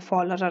not a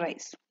fall or a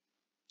rise,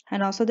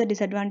 and also the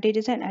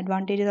disadvantages and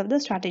advantages of the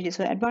strategy.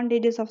 So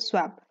advantages of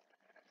swap.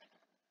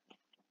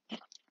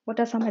 What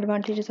are some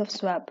advantages of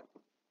swap?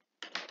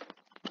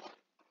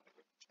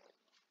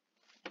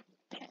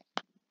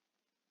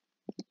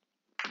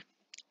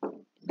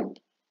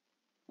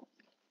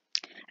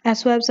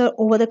 As swaps are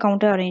over the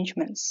counter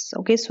arrangements.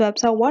 Okay,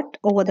 swaps are what?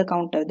 Over the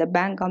counter. The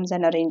bank comes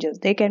and arranges.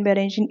 They can be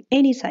arranged in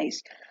any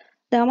size.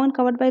 The amount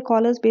covered by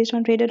callers based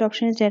on traded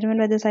option is determined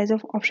by the size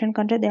of option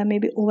contract. There may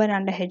be over and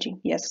under hedging.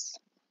 Yes,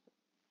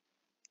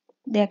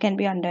 there can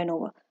be under and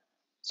over.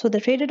 So the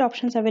traded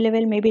options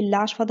available may be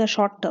large for the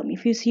short term.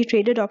 If you see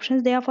traded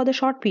options, they are for the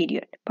short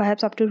period,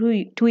 perhaps up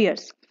to 2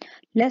 years.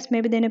 Less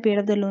maybe than a period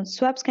of the loan.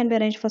 Swaps can be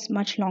arranged for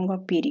much longer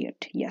period.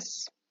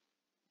 Yes.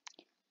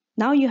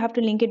 Now you have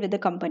to link it with the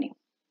company.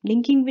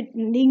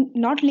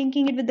 Not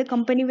linking it with the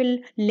company will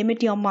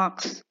limit your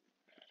marks.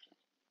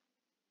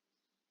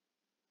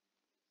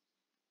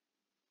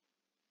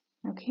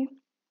 Okay.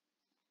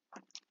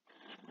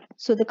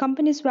 So the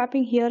company is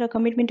swapping here a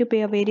commitment to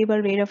pay a variable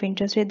rate of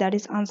interest rate that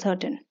is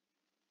uncertain.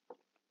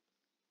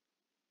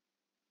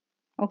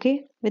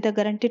 Okay, with a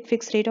guaranteed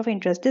fixed rate of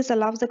interest. This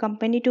allows the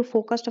company to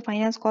focus the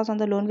finance cost on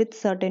the loan with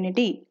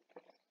certainty.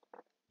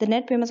 The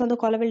net payments on the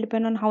caller will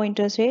depend on how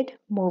interest rate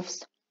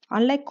moves.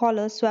 Unlike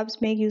callers,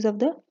 swaps make use of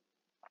the.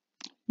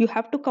 You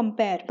have to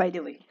compare, by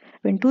the way.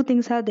 When two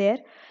things are there,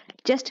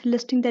 just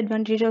listing the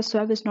advantage of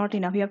swap is not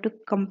enough. You have to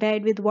compare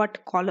it with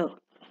what caller.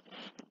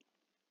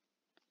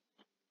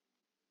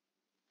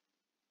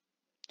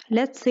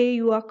 Let's say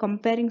you are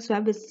comparing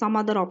swap with some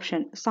other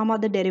option, some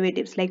other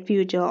derivatives like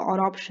future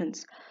or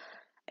options.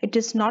 It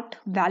is not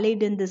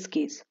valid in this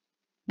case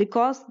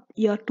because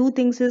your two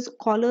things is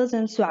callers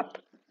and swap.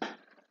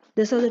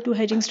 These are the two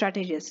hedging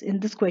strategies in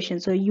this question.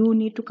 So you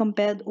need to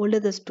compare only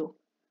these two.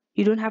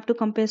 You don't have to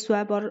compare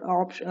swap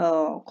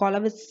or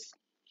caller with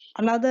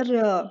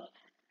another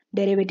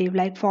derivative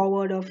like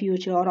forward or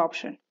future or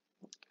option.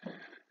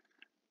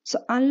 So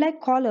unlike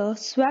caller,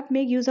 swap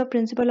make use of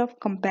principle of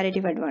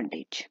comparative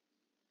advantage.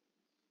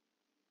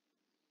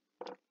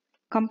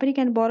 Company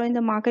can borrow in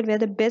the market where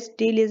the best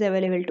deal is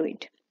available to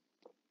it.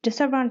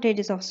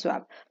 Disadvantages of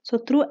swap. So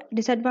through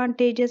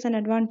disadvantages and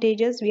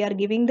advantages, we are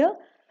giving the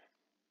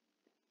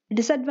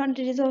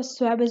disadvantages of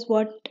swap is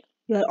what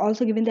you are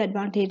also giving the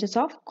advantages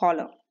of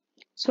caller.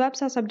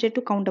 Swaps are subject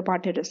to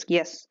counterparty risk.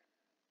 Yes.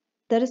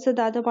 That is,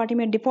 the other party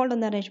may default on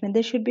the arrangement.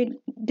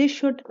 This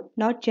should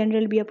not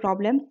generally be a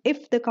problem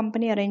if the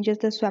company arranges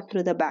the swap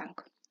through the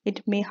bank.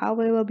 It may,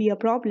 however, be a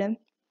problem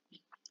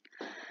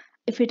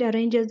if it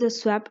arranges the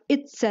swap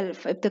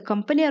itself. If the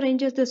company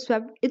arranges the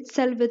swap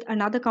itself with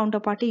another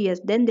counterparty,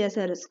 yes, then there's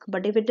a risk.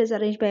 But if it is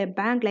arranged by a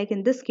bank, like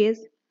in this case,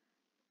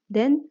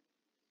 then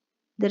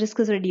the risk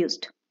is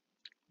reduced.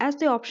 As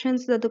the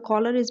options that the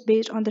caller is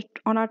based on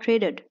are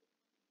traded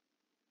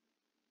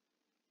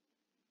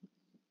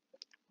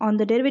on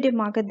the derivative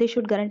market, they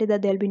should guarantee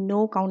that there will be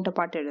no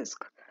counterparty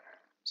risk.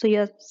 So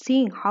you're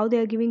seeing how they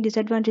are giving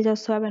disadvantage of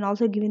swap and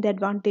also giving the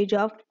advantage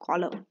of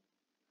caller.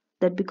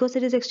 That because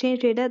it is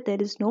exchange traded,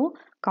 there is no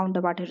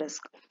counterparty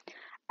risk.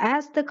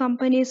 As the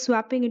company is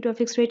swapping into a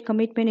fixed rate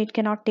commitment, it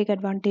cannot take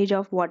advantage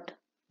of what?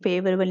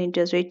 Favorable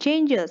interest rate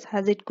changes,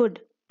 as it could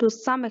to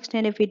some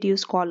extent if it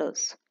used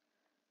callers.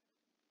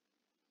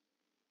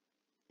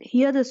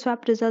 Here the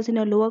swap results in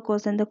a lower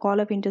cost than the call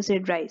of interest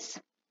rate rise,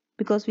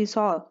 because we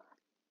saw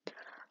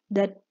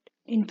that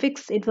in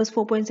fixed it was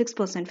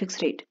 4.6%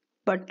 fixed rate,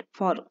 but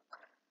for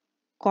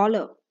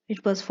caller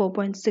it was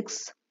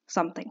 4.6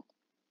 something,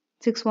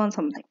 61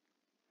 something.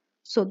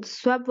 So the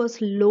swap was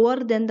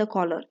lower than the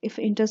caller if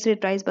interest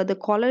rate rise, but the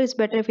caller is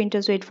better if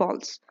interest rate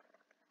falls.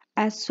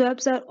 As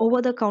swaps are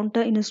over the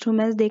counter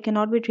instruments, they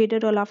cannot be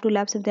traded or allowed to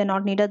lapse if they are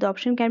not needed. The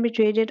option can be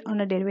traded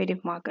on a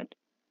derivative market.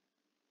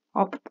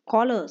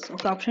 Callers,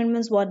 okay, option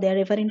means what they are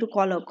referring to.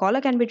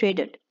 Caller can be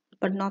traded,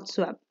 but not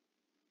swap.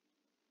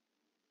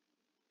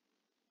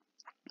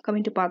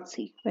 Coming to part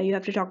C, where you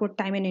have to talk about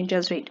time and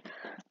interest rate.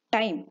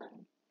 Time.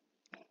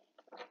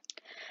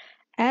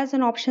 As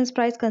an options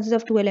price consists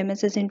of two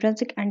elements, is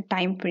intrinsic and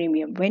time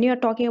premium. When you are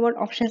talking about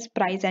options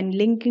price and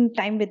linking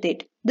time with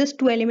it, this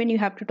two elements you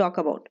have to talk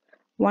about.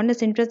 One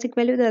is intrinsic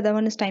value, the other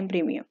one is time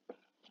premium.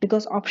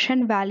 Because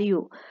option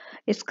value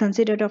is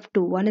considered of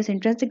two. One is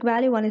intrinsic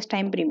value, one is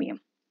time premium.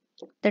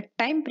 The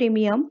time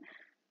premium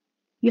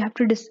you have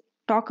to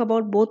talk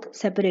about both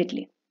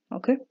separately.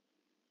 Okay.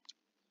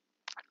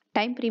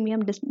 Time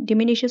premium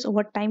diminishes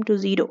over time to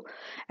zero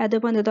at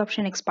the point that the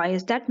option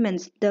expires. That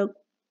means the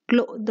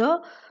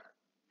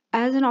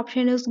as an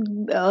option is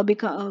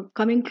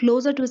coming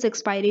closer to its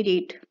expiry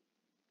date,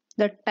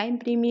 the time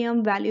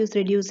premium value is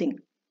reducing.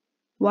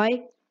 Why?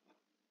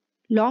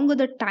 Longer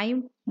the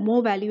time,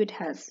 more value it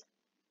has.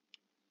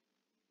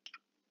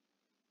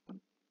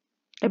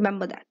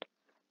 Remember that.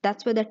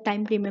 That's where the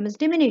time premium is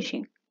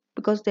diminishing,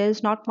 because there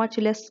is not much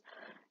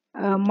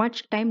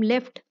time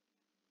left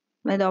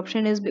when the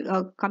option is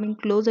coming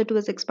closer to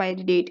its expiry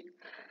date.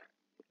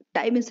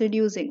 Time is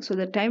reducing, so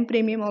the time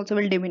premium also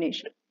will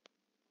diminish.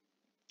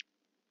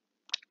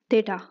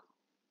 Theta.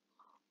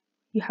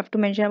 You have to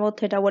mention about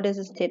theta. What is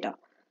this theta?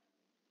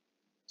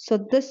 So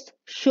this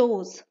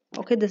shows,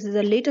 okay, this is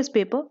the latest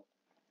paper,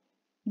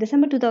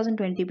 December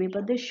 2020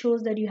 paper. This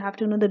shows that you have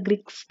to know the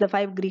Greeks, the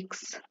five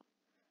Greeks.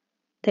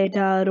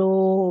 Theta,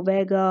 rho,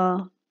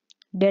 vega,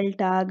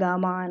 delta,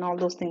 gamma, and all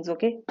those things,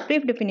 okay?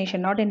 Brief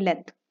definition, not in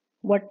length,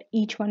 what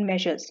each one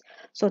measures.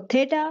 So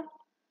theta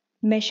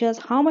measures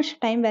how much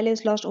time value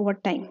is lost over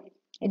time.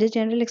 It is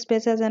generally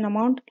expressed as an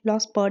amount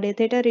lost per day.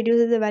 Theta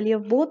reduces the value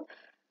of both.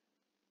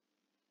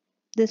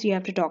 This you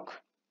have to talk,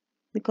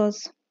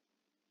 because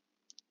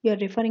you are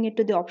referring it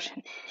to the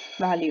option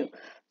value.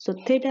 So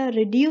theta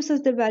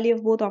reduces the value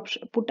of both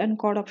option, put and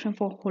call option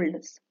for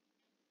holders.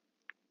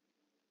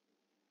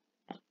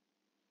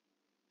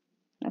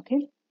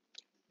 Okay.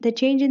 The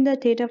change in the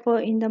theta for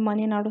in the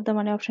money and out of the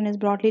money option is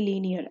broadly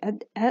linear.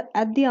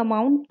 At the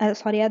amount, at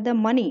the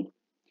money.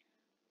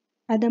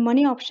 At the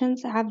money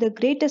options have the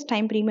greatest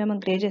time premium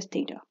and greatest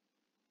theta.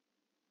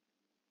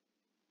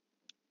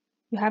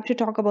 You have to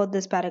talk about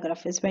this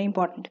paragraph. It's very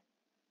important.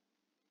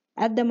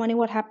 At the money,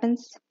 what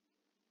happens?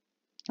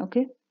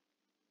 Okay.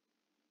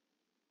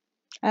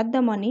 At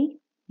the money,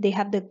 they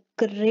have the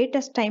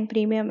greatest time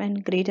premium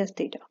and greatest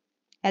theta.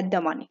 At the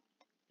money.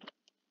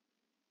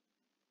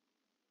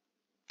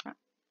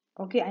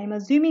 Okay, I'm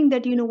assuming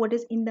that you know what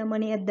is in the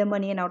money, at the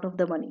money, and out of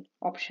the money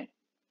option.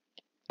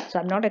 So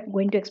I'm not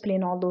going to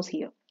explain all those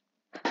here.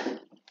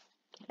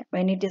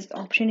 When it is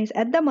option is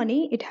at the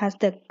money, it has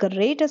the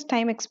greatest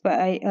time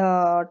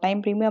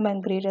premium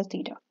and greatest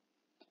theta.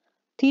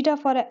 Theta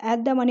for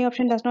at the money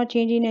option does not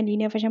change in a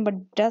linear fashion,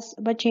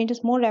 but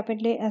changes more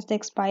rapidly as the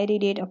expiry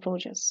date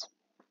approaches.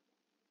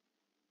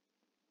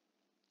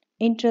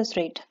 Interest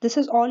rate. This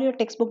is all your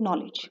textbook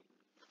knowledge.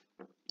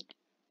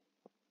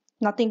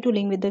 Nothing to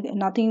link with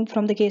nothing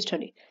from the case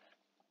study.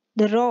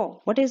 The raw,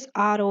 what is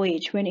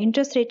ROH? When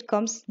interest rate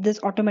comes, this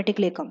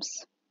automatically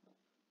comes.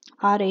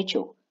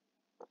 RHO.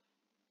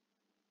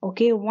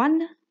 Okay,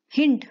 one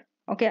hint.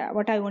 Okay,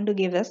 what I want to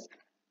give is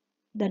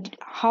that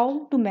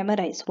how to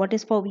memorize what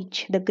is for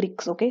which, the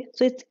Greeks. Okay,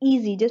 so it's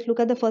easy. Just look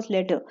at the first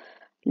letter.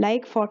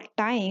 Like for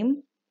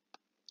time,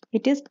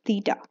 it is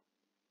theta.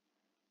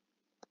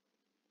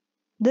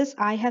 This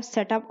I have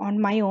set up on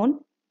my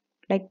own.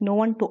 Like no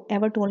one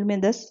ever told me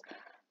this.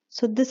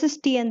 So this is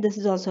T and this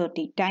is also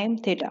T. Time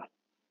theta.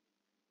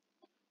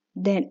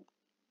 Then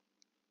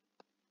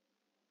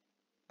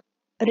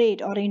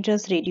rate or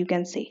interest rate, you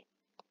can say.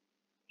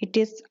 It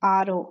is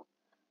RO.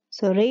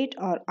 So rate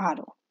or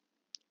RO.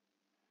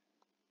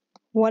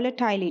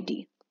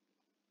 Volatility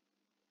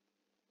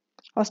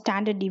or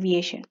standard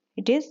deviation.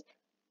 It is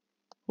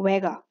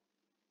vega.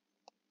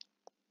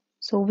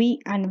 So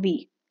V and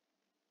V.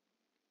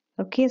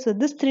 Okay, so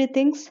these three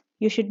things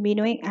you should be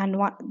knowing, and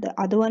the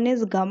other one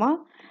is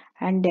gamma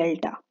and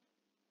delta.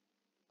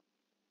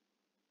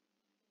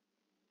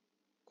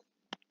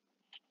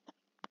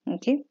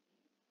 Okay.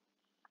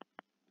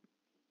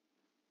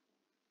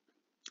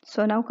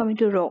 So now coming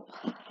to rho.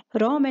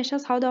 Rho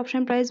measures how the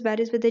option price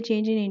varies with the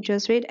change in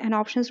interest rate, and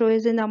options rho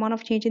is in the amount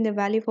of change in the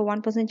value for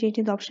 1% change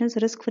in the option's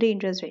risk-free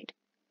interest rate.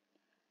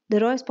 The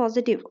rho is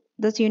positive,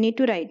 thus you need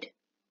to write.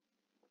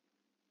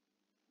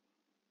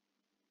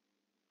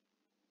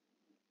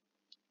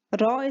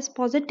 Rho is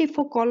positive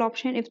for call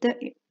option if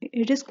the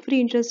risk-free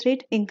interest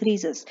rate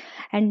increases,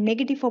 and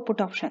negative for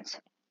put options.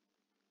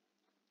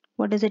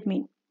 What does it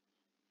mean?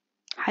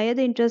 Higher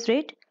the interest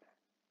rate,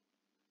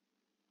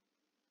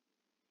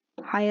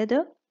 higher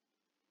the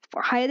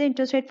higher the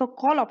interest rate for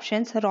call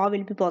options, raw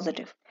will be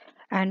positive,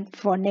 and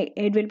for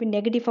it will be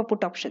negative for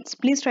put options.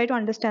 Please try to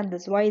understand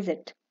this. Why is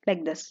it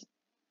like this?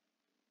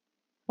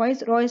 Why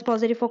is raw is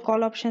positive for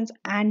call options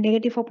and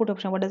negative for put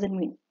option? What does it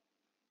mean?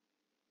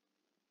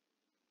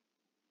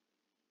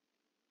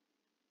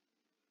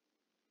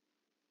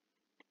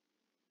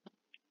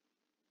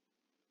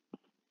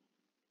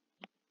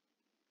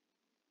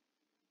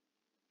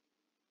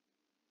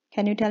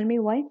 Can you tell me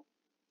why?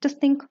 Just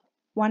think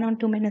 1 or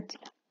 2 minutes.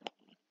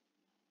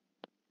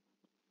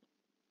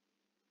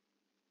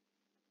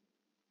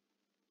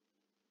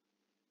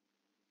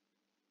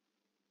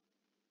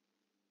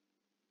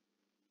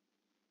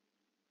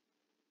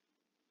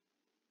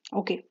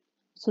 Okay,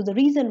 so the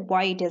reason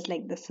why it is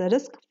like this,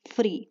 risk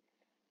free.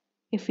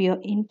 If your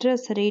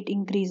interest rate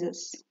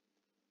increases,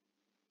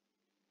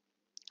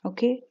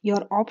 okay,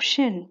 your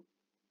option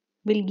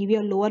will give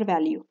you a lower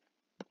value,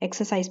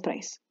 exercise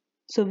price.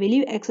 So will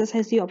you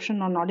exercise the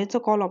option or not? It's a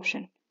call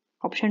option.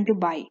 Option to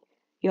buy.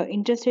 Your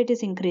interest rate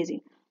is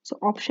increasing. So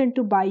option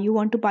to buy, you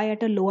want to buy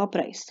at a lower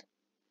price.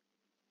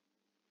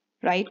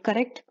 Right?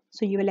 Correct?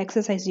 So you will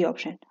exercise the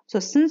option. So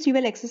since you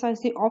will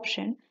exercise the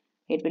option,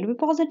 it will be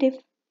positive.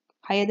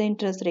 Higher the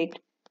interest rate.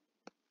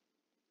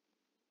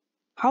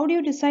 How do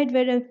you decide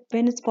whether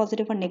when it's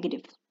positive or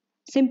negative?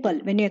 Simple.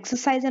 When you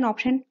exercise an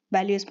option,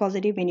 value is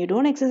positive. When you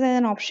don't exercise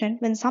an option,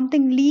 when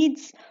something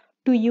leads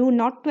to you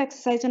not to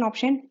exercise an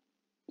option,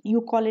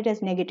 you call it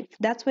as negative.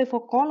 That's why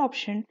for call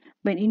option,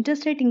 when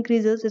interest rate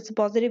increases, it's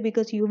positive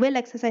because you will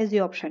exercise the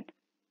option.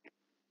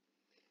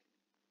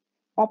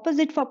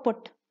 Opposite for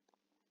put.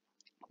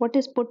 What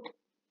is put?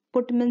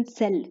 Put means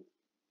sell.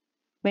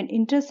 When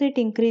interest rate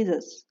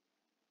increases,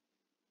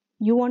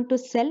 you want to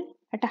sell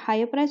at a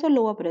higher price or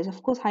lower price?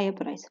 Of course, higher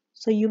price.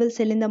 So you will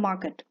sell in the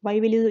market. Why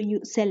will you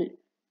sell?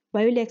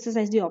 Why will you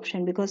exercise the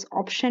option? Because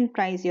option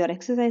price, your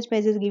exercise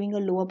price is giving a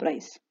lower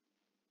price.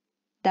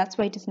 That's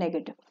why it is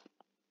negative.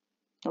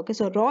 Okay,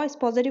 so raw is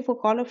positive for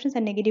call options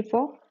and negative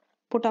for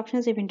put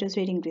options if interest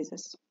rate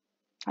increases.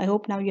 I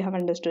hope now you have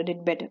understood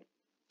it better.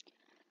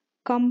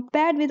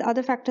 Compared with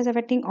other factors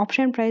affecting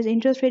option price,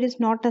 interest rate is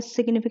not a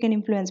significant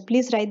influence.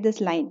 Please write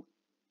this line.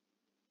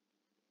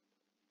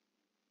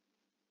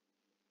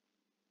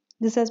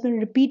 This has been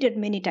repeated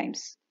many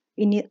times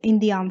in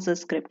the answer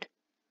script.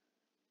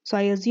 So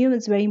I assume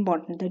it's very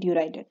important that you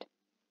write it.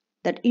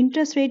 That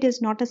interest rate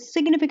is not a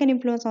significant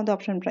influence on the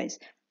option price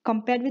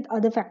compared with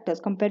other factors,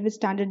 compared with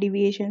standard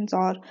deviations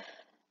or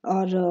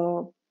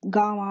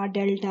gamma,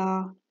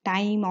 delta,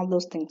 time, all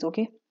those things.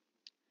 Okay.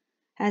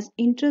 As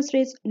interest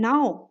rates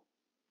now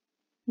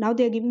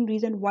they are giving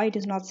reason why it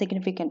is not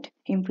significant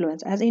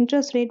influence. As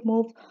interest rate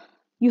move,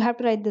 you have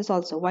to write this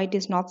also why it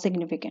is not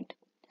significant.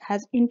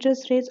 As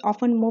interest rates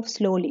often move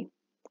slowly,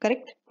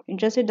 correct?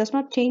 Interest rate does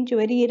not change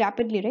very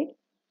rapidly, right?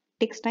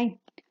 Takes time.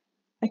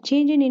 A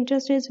change in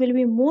interest rates will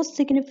be most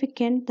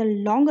significant the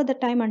longer the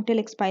time until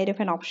expiry of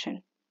an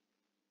option.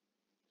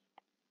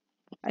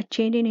 A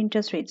change in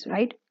interest rates,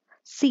 right?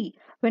 See,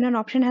 when an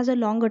option has a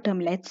longer term,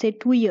 let's say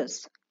 2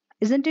 years,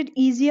 isn't it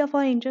easier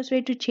for interest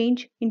rate to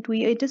change in 2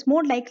 years? It is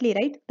more likely,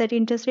 right, that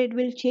interest rate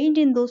will change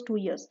in those 2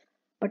 years.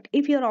 But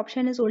if your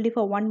option is only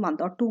for 1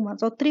 month or 2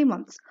 months or 3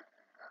 months,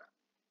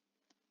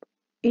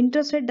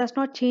 interest rate does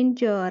not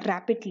change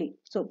rapidly.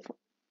 So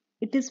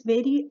it is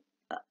very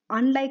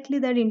unlikely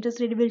that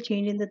interest rate will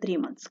change in the 3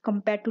 months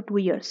compared to 2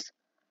 years.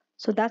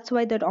 So that's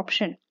why that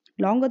option,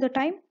 longer the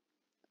time,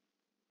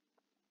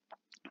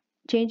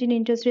 change in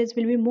interest rates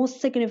will be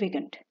most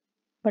significant,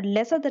 but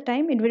lesser the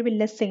time, it will be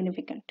less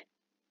significant.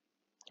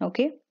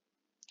 Okay,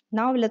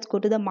 now let's go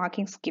to the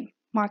marking scheme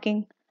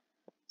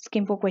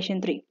for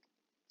question 3.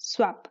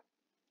 Swap.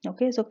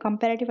 Okay, so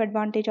comparative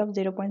advantage of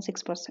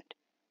 0.6%.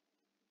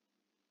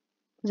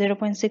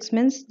 0.6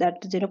 means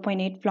that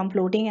 0.8 from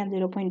floating and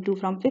 0.2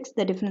 from fixed.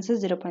 The difference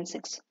is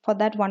 0.6. For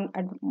that, one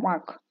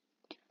mark.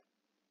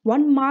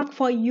 1 mark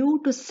for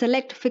you to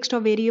select fixed or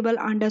variable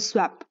under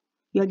swap.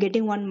 You are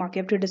getting 1 mark.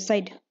 You have to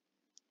decide.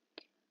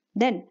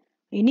 Then,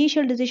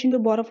 initial decision to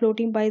borrow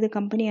floating by the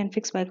company and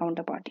fixed by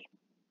counterparty.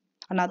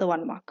 Another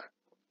 1 mark.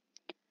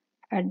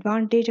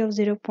 Advantage of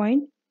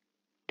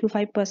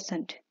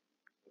 0.25%.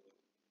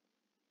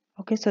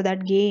 Okay, so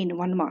that gain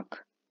 1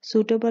 mark.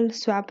 Suitable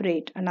swap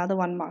rate, another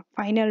 1 mark.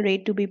 Final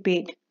rate to be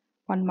paid,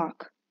 1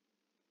 mark.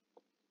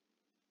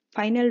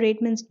 Final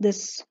rate means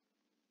this.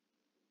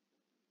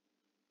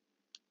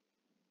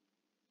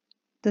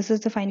 This is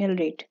the final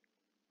rate.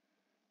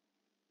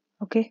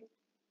 Okay,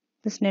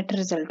 this net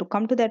result. To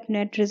come to that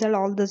net result,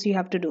 all this you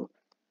have to do.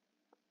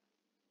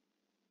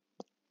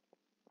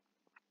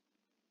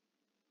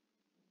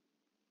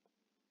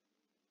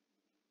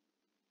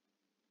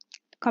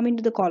 Coming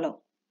to the column.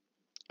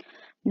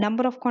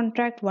 Number of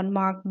contract, 1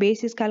 mark.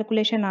 Basis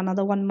calculation,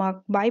 another 1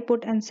 mark. Buy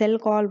put and sell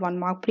call, 1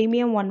 mark.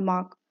 Premium, 1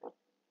 mark.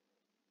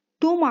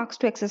 2 marks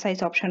to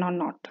exercise option or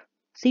not.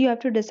 See, you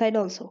have to decide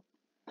also.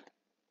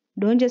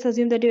 Don't just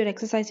assume that you're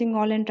exercising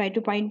all and try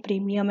to find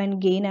premium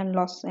and gain and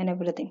loss and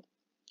everything.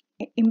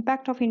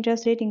 impact of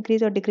interest rate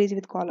increase or decrease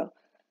with collar.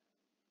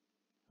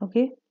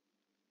 Okay,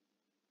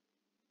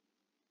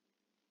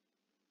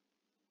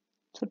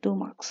 so 2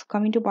 marks.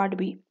 Coming to part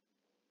B.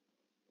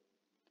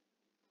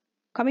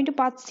 Coming to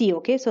part C,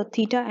 okay, so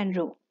theta and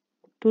rho,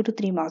 2 to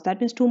 3 marks. That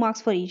means 2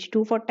 marks for each,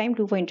 2 for time,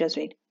 2 for interest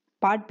rate.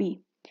 Part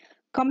B.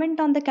 Comment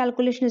on the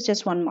calculation is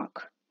just 1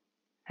 mark.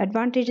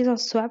 Advantages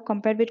of swap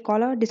compared with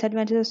collar,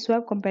 disadvantages of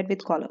swap compared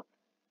with collar.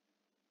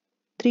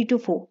 3 to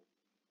 4.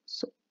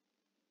 So,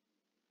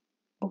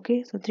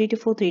 okay, so 3 to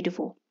 4, 3 to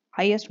 4.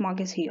 Highest mark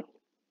is here.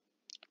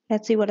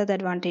 Let's see what are the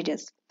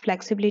advantages.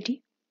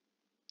 Flexibility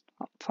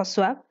for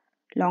swap,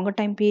 longer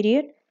time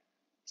period,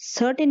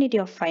 certainty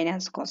of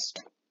finance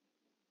cost.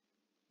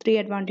 3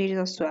 advantages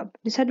of swap.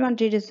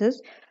 Disadvantages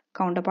is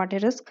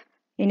counterparty risk,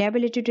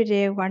 inability to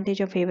take advantage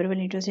of favorable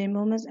interest rate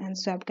movements, and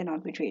swap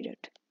cannot be traded.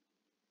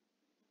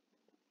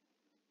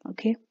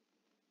 Okay,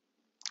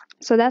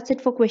 so that's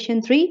it for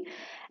question 3,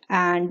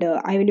 and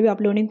I will be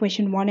uploading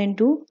question 1 and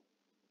 2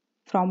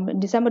 from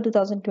December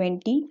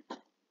 2020,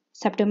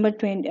 December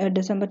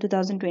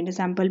 2020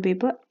 sample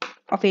paper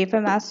of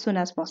AFM as soon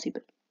as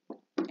possible.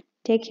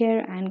 Take care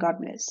and God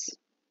bless.